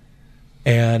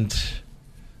 And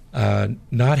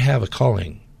not have a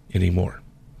calling anymore.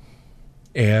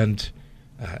 And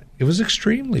it was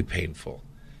extremely painful.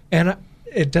 And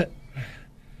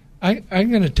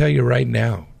I'm going to tell you right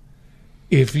now,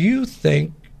 if you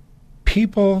think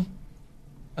people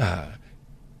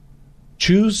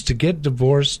choose to get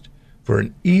divorced for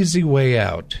an easy way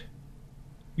out,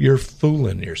 you're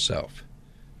fooling yourself.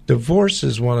 Divorce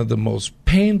is one of the most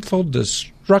painful,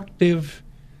 destructive,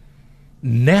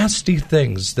 nasty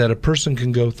things that a person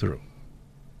can go through.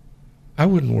 I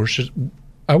wouldn't wish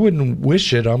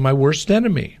it on my worst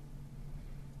enemy.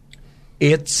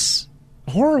 It's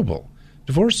horrible.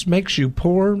 Divorce makes you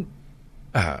poor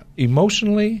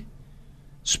emotionally,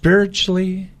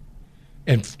 spiritually,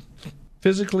 and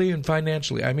physically and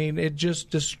financially. I mean, it just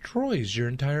destroys your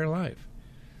entire life.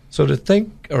 So to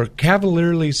think or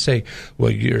cavalierly say,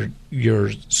 well,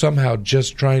 you're somehow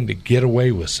just trying to get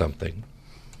away with something,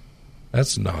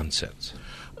 that's nonsense.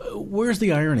 Where's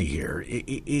the irony here?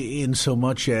 In so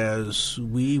much as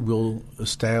we will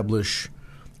establish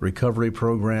recovery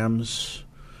programs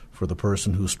for the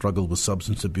person who struggled with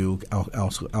substance abuse,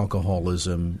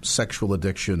 alcoholism, sexual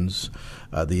addictions,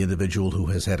 the individual who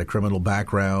has had a criminal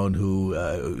background, who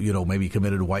maybe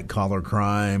committed a white-collar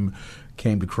crime,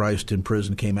 came to Christ in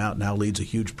prison, came out, now leads a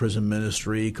huge prison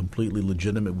ministry, completely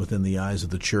legitimate within the eyes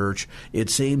of the church. It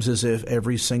seems as if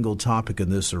every single topic in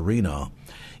this arena,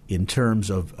 in terms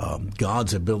of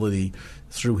God's ability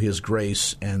through His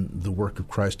grace and the work of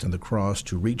Christ on the cross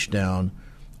to reach down,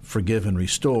 forgive, and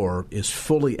restore, is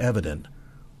fully evident,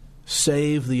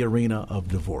 save the arena of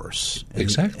divorce.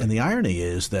 Exactly. And the irony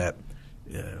is that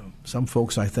some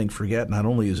folks, I think, forget not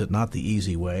only is it not the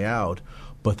easy way out,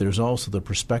 but there's also the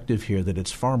perspective here that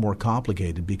it's far more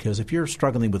complicated, because if you're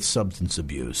struggling with substance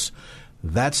abuse,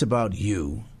 that's about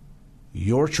you,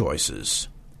 your choices,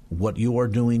 what you are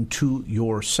doing to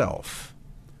yourself.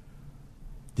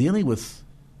 Dealing with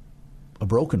a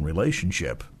broken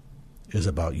relationship is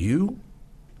about you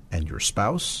and your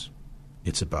spouse.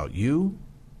 It's about you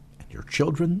and your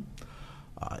children.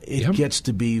 It gets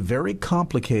to be very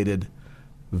complicated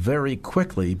very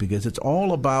quickly, because it's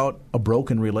all about a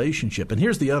broken relationship. And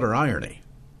here's the utter irony.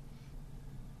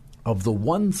 of the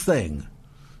one thing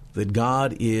that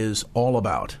God is all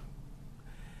about,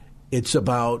 it's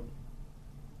about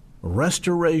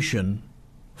restoration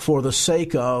for the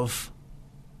sake of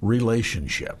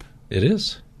relationship. It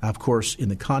is. Of course, in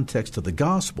the context of the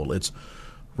gospel, it's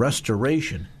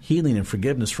restoration, healing, and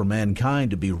forgiveness for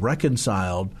mankind to be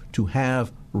reconciled, to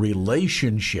have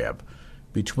relationship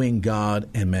between God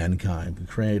and mankind, the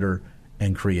Creator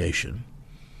and creation.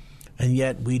 And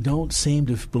yet we don't seem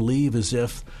to believe as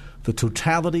if the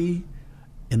totality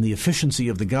and the efficiency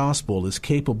of the gospel is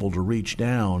capable to reach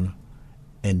down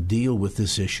and deal with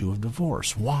this issue of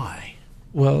divorce. Why?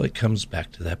 Well, it comes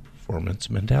back to that performance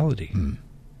mentality.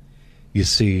 You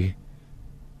see,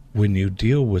 when you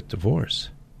deal with divorce,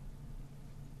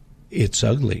 it's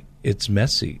ugly, it's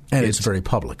messy. And it's very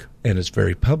public. And it's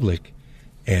very public,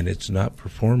 and it's not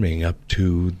performing up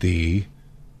to the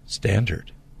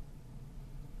standard.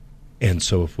 And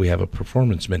so if we have a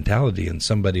performance mentality and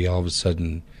somebody all of a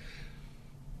sudden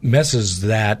messes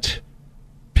that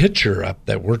picture up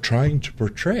that we're trying to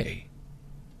portray,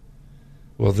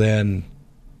 well, then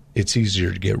it's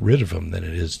easier to get rid of them than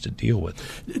it is to deal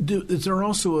with it. Is there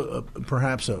also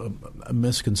perhaps a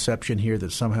misconception here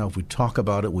that somehow if we talk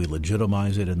about it, we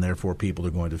legitimize it, and therefore people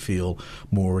are going to feel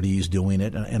more at ease doing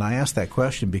it? And I ask that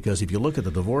question because if you look at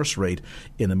the divorce rate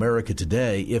in America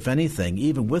today, if anything,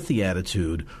 even with the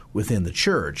attitude within the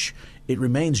church, it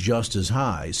remains just as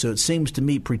high. So it seems to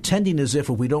me pretending as if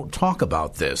we don't talk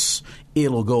about this,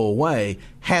 it'll go away,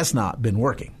 has not been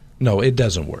working. No, it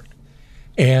doesn't work.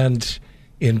 And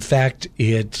in fact,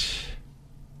 I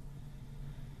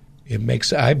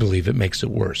believe it makes it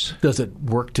worse. Does it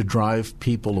work to drive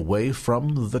people away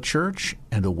from the church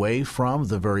and away from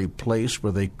the very place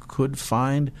where they could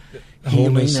find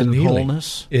healing and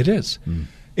wholeness? It is.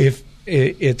 If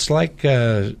it's like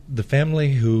the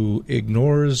family who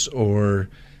ignores or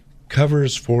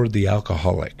covers for the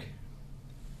alcoholic.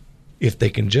 If they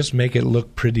can just make it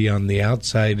look pretty on the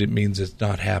outside, it means it's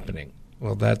not happening.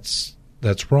 Well, that's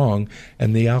wrong,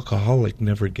 and the alcoholic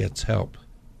never gets help.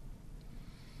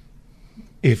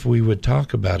 If we would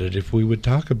talk about it, if we would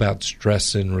talk about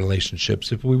stress in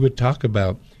relationships, if we would talk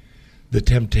about the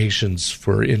temptations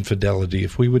for infidelity,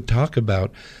 if we would talk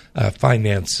about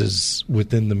finances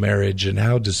within the marriage and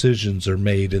how decisions are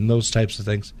made and those types of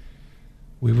things,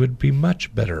 we would be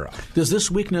much better off. Does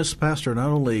this weakness, Pastor, not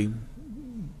only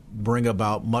bring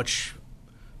about much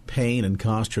pain and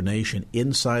consternation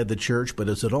inside the church, but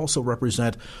does it also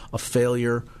represent a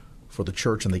failure for the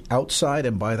church on the outside?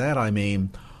 And by that I mean,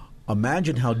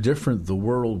 imagine how different the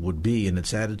world would be in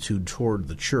its attitude toward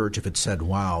the church if it said,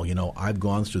 wow, I've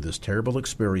gone through this terrible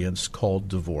experience called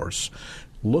divorce.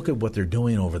 Look at what they're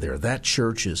doing over there. That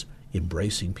church is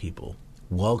embracing people,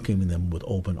 welcoming them with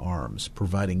open arms,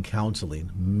 providing counseling,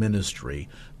 ministry,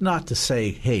 not to say,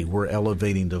 hey, we're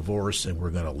elevating divorce and we're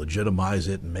going to legitimize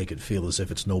it and make it feel as if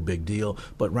it's no big deal,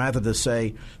 but rather to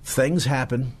say things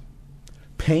happen,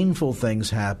 painful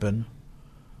things happen,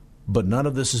 but none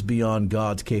of this is beyond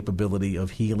God's capability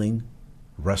of healing,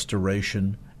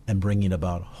 restoration, and bringing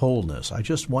about wholeness. I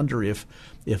just wonder if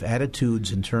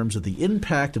attitudes in terms of the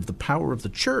impact of the power of the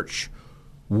church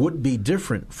would be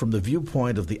different from the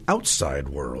viewpoint of the outside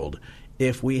world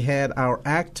if we had our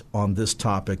act on this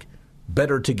topic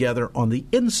better together on the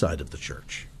inside of the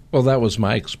church. Well, that was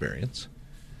my experience.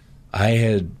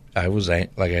 I was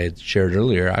like I had shared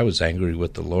earlier, I was angry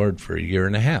with the Lord for a year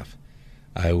and a half.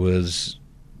 I was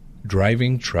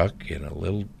driving truck I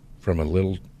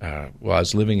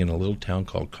was living in a little town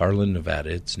called Carlin,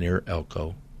 Nevada. It's near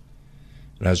Elko.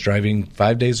 And I was driving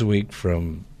 5 days a week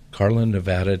from Carlin,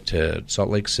 Nevada to Salt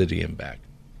Lake City and back.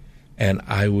 And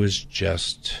I was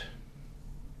just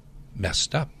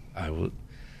messed up.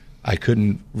 I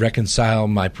couldn't reconcile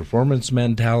my performance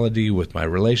mentality with my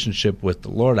relationship with the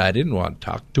Lord. I didn't want to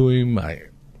talk to him.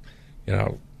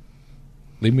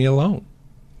 Leave me alone.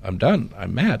 I'm done.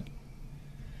 I'm mad.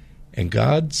 And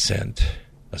God sent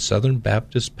a Southern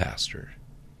Baptist pastor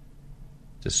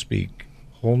to speak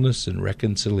wholeness and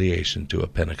reconciliation to a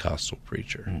Pentecostal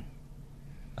preacher.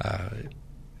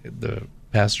 The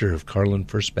pastor of Carlin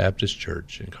First Baptist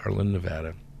Church in Carlin,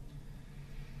 Nevada,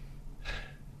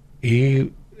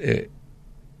 he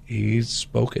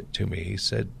spoke it to me. He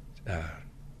said,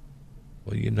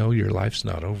 well, your life's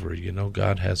not over.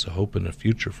 God has a hope and a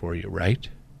future for you, right?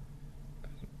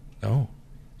 No.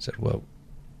 He said, well,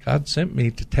 God sent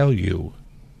me to tell you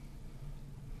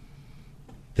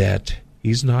that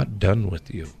he's not done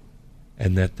with you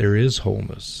and that there is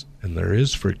wholeness and there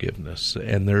is forgiveness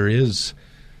and there is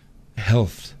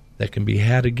health that can be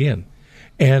had again.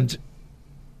 And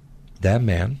that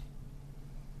man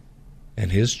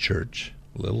and his church,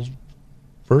 a little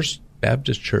First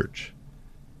Baptist Church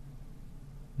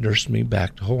nursed me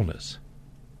back to wholeness.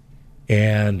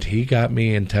 And he got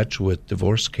me in touch with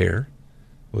Divorce Care,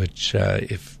 which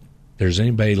if there's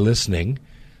anybody listening,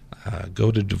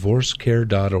 go to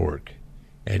divorcecare.org,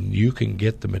 and you can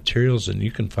get the materials and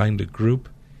you can find a group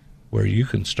where you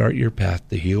can start your path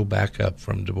to heal back up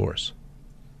from divorce.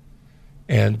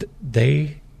 And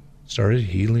they started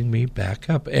healing me back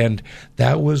up. And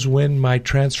that was when my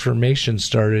transformation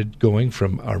started going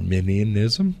from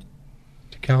Arminianism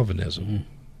to Calvinism. Mm-hmm.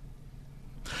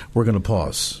 We're going to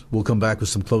pause. We'll come back with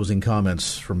some closing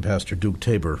comments from Pastor Duke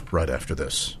Tabor right after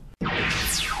this.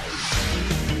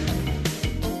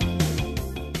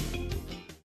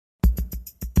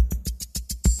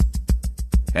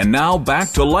 And now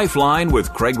back to Lifeline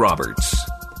with Craig Roberts.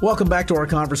 Welcome back to our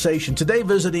conversation. Today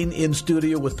visiting in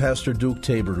studio with Pastor Duke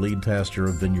Tabor, lead pastor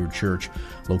of Vineyard Church,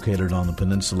 located on the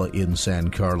peninsula in San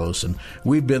Carlos. And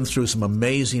we've been through some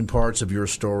amazing parts of your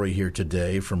story here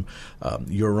today, from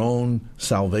your own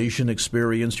salvation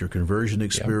experience, your conversion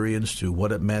experience, to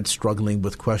what it meant struggling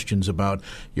with questions about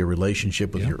your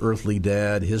relationship with your earthly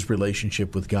dad, his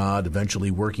relationship with God,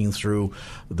 eventually working through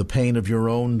the pain of your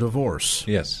own divorce.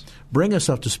 Yes. Bring us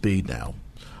up to speed now.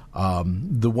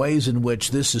 The ways in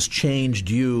which this has changed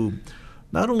you,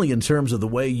 not only in terms of the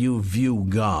way you view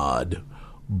God,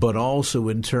 but also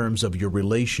in terms of your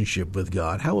relationship with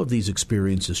God. How have these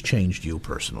experiences changed you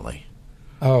personally?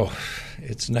 Oh,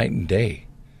 it's night and day.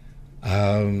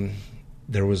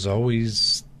 There was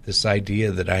always this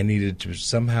idea that I needed to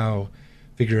somehow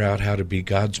figure out how to be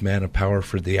God's man of power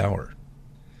for the hour.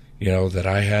 You know, that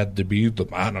I had to be the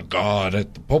man of God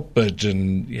at the pulpit,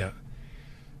 and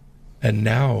And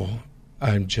now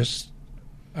I'm just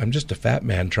a fat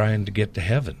man trying to get to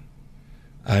heaven.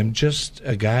 I'm just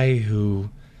a guy who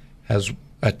has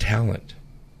a talent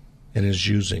and is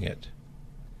using it.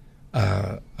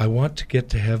 I want to get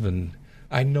to heaven.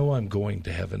 I know I'm going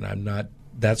to heaven.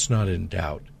 That's not in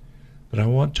doubt. But I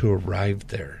want to arrive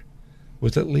there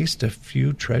with at least a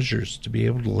few treasures to be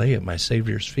able to lay at my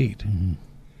Savior's feet. Mm-hmm.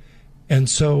 And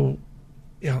so,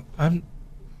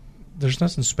 there's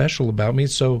nothing special about me.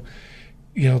 So,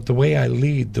 the way I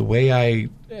lead, the way I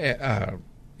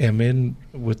am in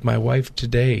with my wife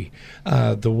today,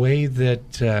 the way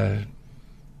that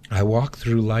I walk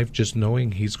through life just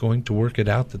knowing He's going to work it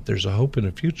out, that there's a hope in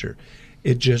a future,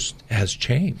 it just has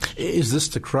changed. Is this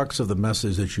the crux of the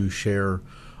message that you share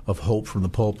of hope from the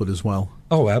pulpit as well?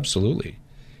 Oh, absolutely.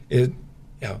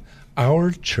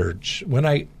 Our church, when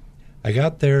I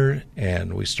got there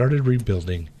and we started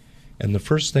rebuilding, and the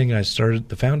first thing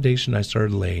the foundation I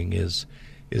started laying is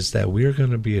that we're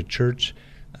going to be a church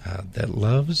that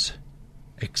loves,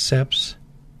 accepts,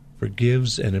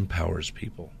 forgives, and empowers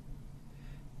people.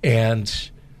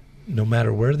 And no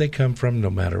matter where they come from,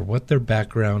 no matter what their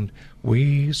background,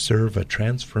 we serve a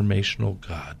transformational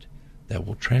God that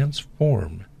will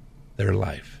transform their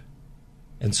life.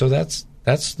 And so that's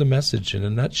the message in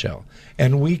a nutshell.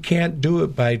 And we can't do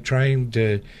it by trying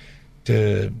to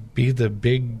be the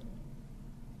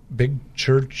big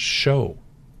church show.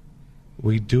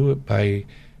 We do it by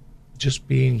just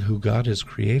being who God has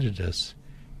created us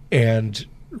and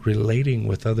relating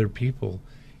with other people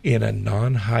in a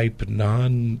non-hype,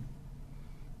 non-showy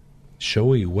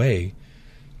way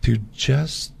to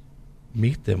just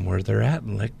meet them where they're at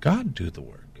and let God do the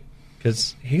work.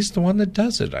 Because He's the one that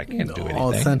does it. I can't do anything.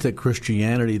 Authentic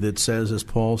Christianity that says, as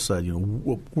Paul said,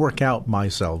 work out my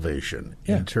salvation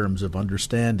in terms of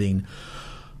understanding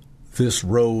this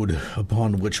road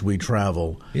upon which we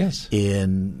travel,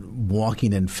 in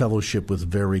walking in fellowship with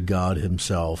very God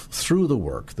Himself through the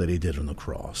work that He did on the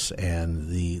cross and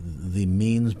the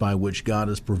means by which God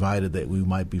has provided that we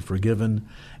might be forgiven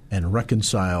and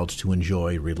reconciled to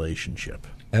enjoy relationship.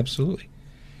 Absolutely.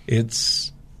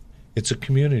 It's a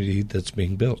community that's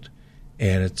being built,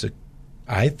 and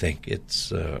I think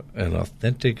it's an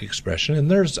authentic expression, and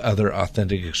there's other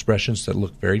authentic expressions that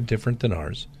look very different than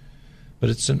ours. But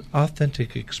it's an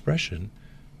authentic expression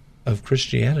of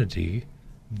Christianity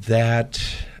that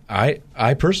I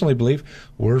personally believe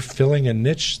we're filling a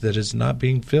niche that is not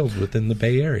being filled within the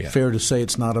Bay Area. Fair to say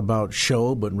it's not about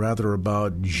show, but rather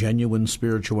about genuine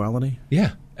spirituality?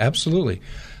 Yeah, absolutely.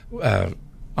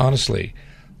 Honestly,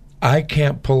 I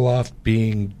can't pull off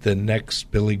being the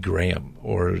next Billy Graham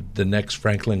or the next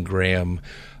Franklin Graham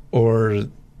or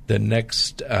the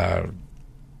next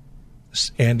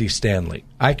Andy Stanley.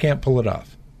 I can't pull it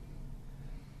off.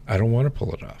 I don't want to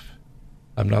pull it off.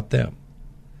 I'm not them.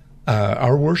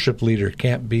 Our worship leader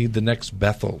can't be the next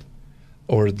Bethel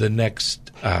or the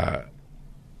next, Brian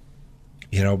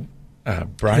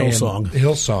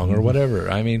Hillsong or whatever.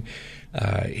 I mean,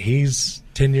 He's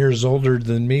 10 years older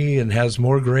than me and has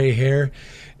more gray hair,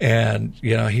 and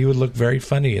he would look very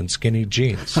funny in skinny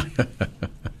jeans.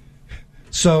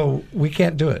 So we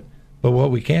can't do it. But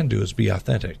what we can do is be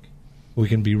authentic. We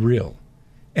can be real.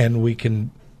 And we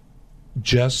can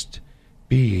just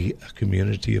be a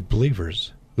community of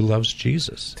believers who loves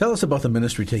Jesus. Tell us about the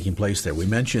ministry taking place there. We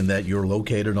mentioned that you're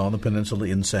located on the peninsula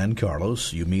in San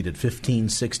Carlos. You meet at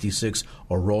 1566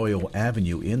 Arroyo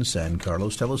Avenue in San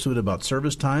Carlos. Tell us a bit about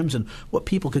service times and what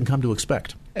people can come to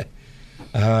expect.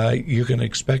 You can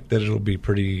expect that it'll be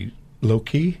pretty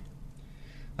low-key,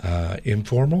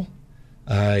 informal.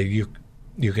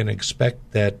 You can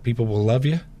expect that people will love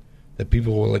you, that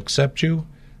people will accept you,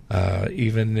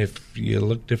 even if you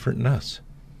look different than us.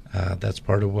 That's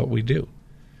part of what we do.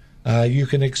 You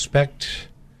can expect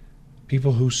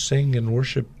people who sing and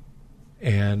worship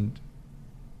and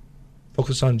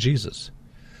focus on Jesus.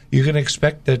 You can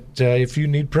expect that if you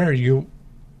need prayer, you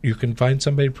can find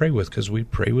somebody to pray with, because we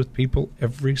pray with people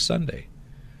every Sunday.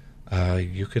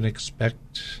 You can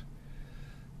expect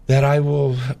that I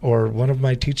will, or one of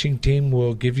my teaching team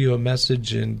will give you a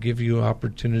message and give you an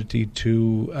opportunity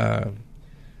to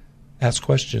ask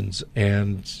questions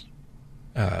and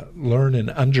learn and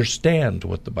understand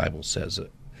what the Bible says.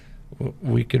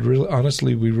 We could really,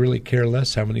 honestly, we really care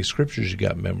less how many scriptures you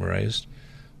got memorized.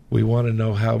 We want to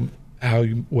know how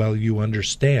well you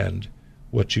understand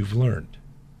what you've learned,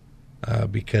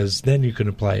 because then you can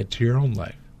apply it to your own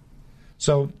life.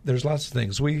 So there's lots of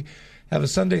things. We have a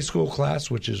Sunday school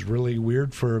class, which is really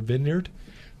weird for a vineyard,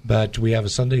 but we have a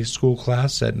Sunday school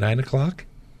class at 9 o'clock.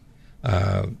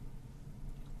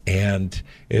 And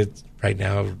right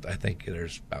now, I think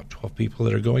there's about 12 people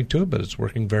that are going to it, but it's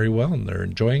working very well, and they're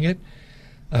enjoying it.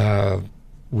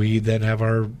 We then have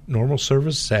our normal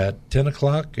service at 10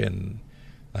 o'clock, and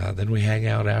then we hang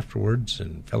out afterwards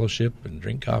and fellowship and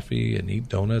drink coffee and eat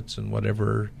donuts and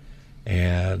whatever.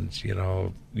 And,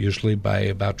 usually by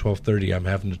about 12:30, I'm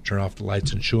having to turn off the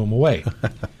lights and shoo them away.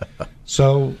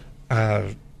 So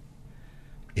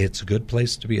it's a good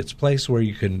place to be. It's a place where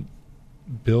you can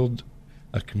build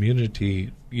a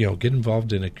community, get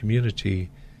involved in a community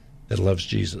that loves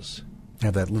Jesus.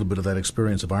 Have that little bit of that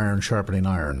experience of iron sharpening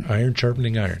iron. Iron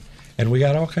sharpening iron. And we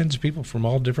got all kinds of people from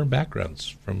all different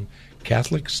backgrounds, from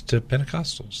Catholics to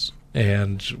Pentecostals,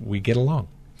 and we get along.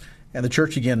 And the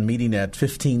church, again, meeting at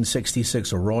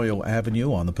 1566 Arroyo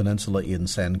Avenue on the peninsula in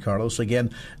San Carlos.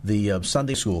 Again, the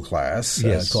Sunday school class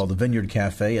called the Vineyard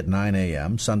Cafe at 9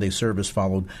 a.m. Sunday service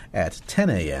followed at 10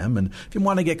 a.m. And if you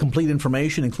want to get complete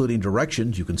information, including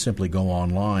directions, you can simply go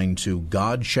online to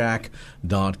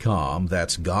godshack.com.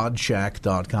 That's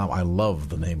godshack.com. I love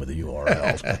the name of the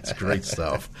URL. That's great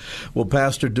stuff. Well,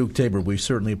 Pastor Duke Tabor, we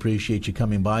certainly appreciate you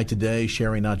coming by today,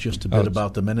 sharing not just a bit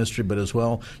about the ministry, but as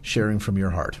well sharing from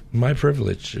your heart. My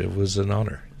privilege. It was an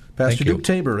honor. Pastor Duke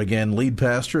Tabor, again, lead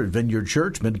pastor at Vineyard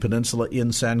Church, Mid-Peninsula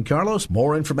in San Carlos.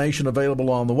 More information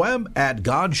available on the web at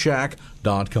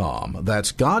godshack.com.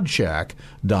 That's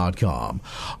godshack.com.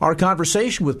 Our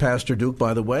conversation with Pastor Duke,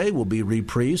 by the way, will be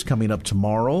reprised coming up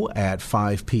tomorrow at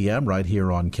 5 p.m. right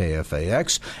here on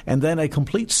KFAX. And then a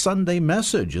complete Sunday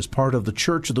message as part of the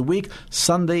Church of the Week,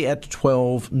 Sunday at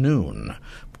 12 noon.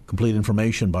 Complete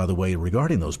information, by the way,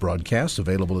 regarding those broadcasts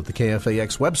available at the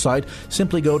KFAX website.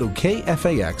 Simply go to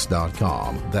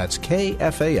kfax.com. That's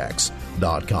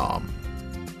kfax.com.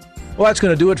 Well, that's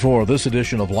going to do it for this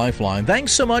edition of Lifeline.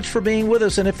 Thanks so much for being with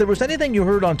us. And if there was anything you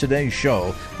heard on today's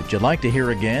show that you'd like to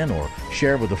hear again or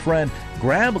share with a friend,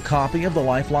 grab a copy of the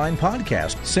Lifeline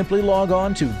podcast. Simply log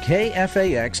on to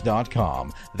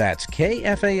kfax.com. That's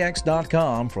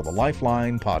kfax.com for the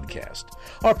Lifeline podcast.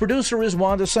 Our producer is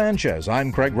Wanda Sanchez.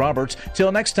 I'm Craig Roberts.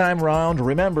 Till next time round,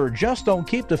 remember, just don't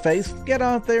keep the faith. Get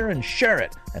out there and share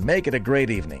it and make it a great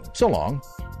evening. So long.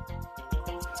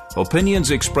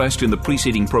 Opinions expressed in the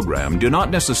preceding program do not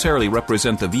necessarily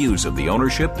represent the views of the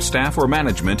ownership, staff, or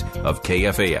management of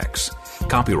KFAX.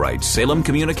 Copyright Salem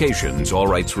Communications, all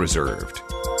rights reserved.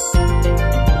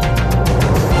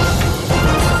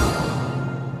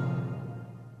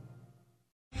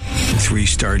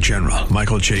 3-star General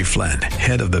Michael J. Flynn,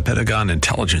 head of the Pentagon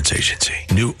Intelligence Agency,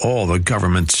 knew all the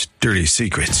government's dirty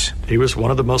secrets. He was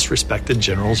one of the most respected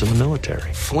generals in the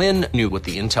military. Flynn knew what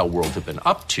the intel world had been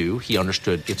up to. He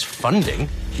understood its funding.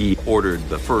 He ordered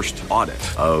the first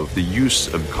audit of the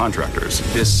use of contractors.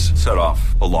 This set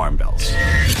off alarm bells.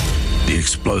 The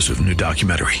explosive new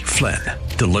documentary, Flynn,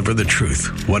 deliver the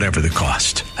truth, whatever the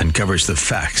cost, and covers the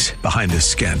facts behind this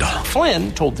scandal.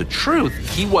 Flynn told the truth.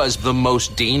 He was the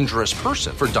most dangerous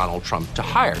person for Donald Trump to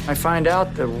hire. I find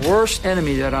out the worst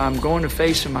enemy that I'm going to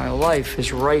face in my life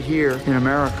is right here in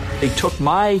America. They took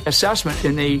my assessment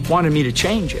and they wanted me to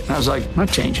change it. And I was like, I'm not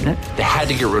changing it. They had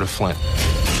to get rid of Flynn.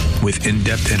 With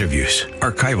in-depth interviews,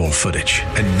 archival footage,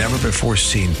 and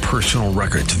never-before-seen personal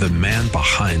records of the man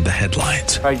behind the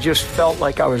headlines. I just felt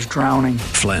like I was drowning.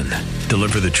 Flynn,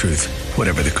 deliver the truth,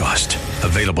 whatever the cost.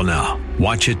 Available now.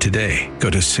 Watch it today.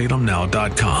 Go to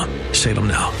salemnow.com.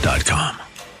 salemnow.com.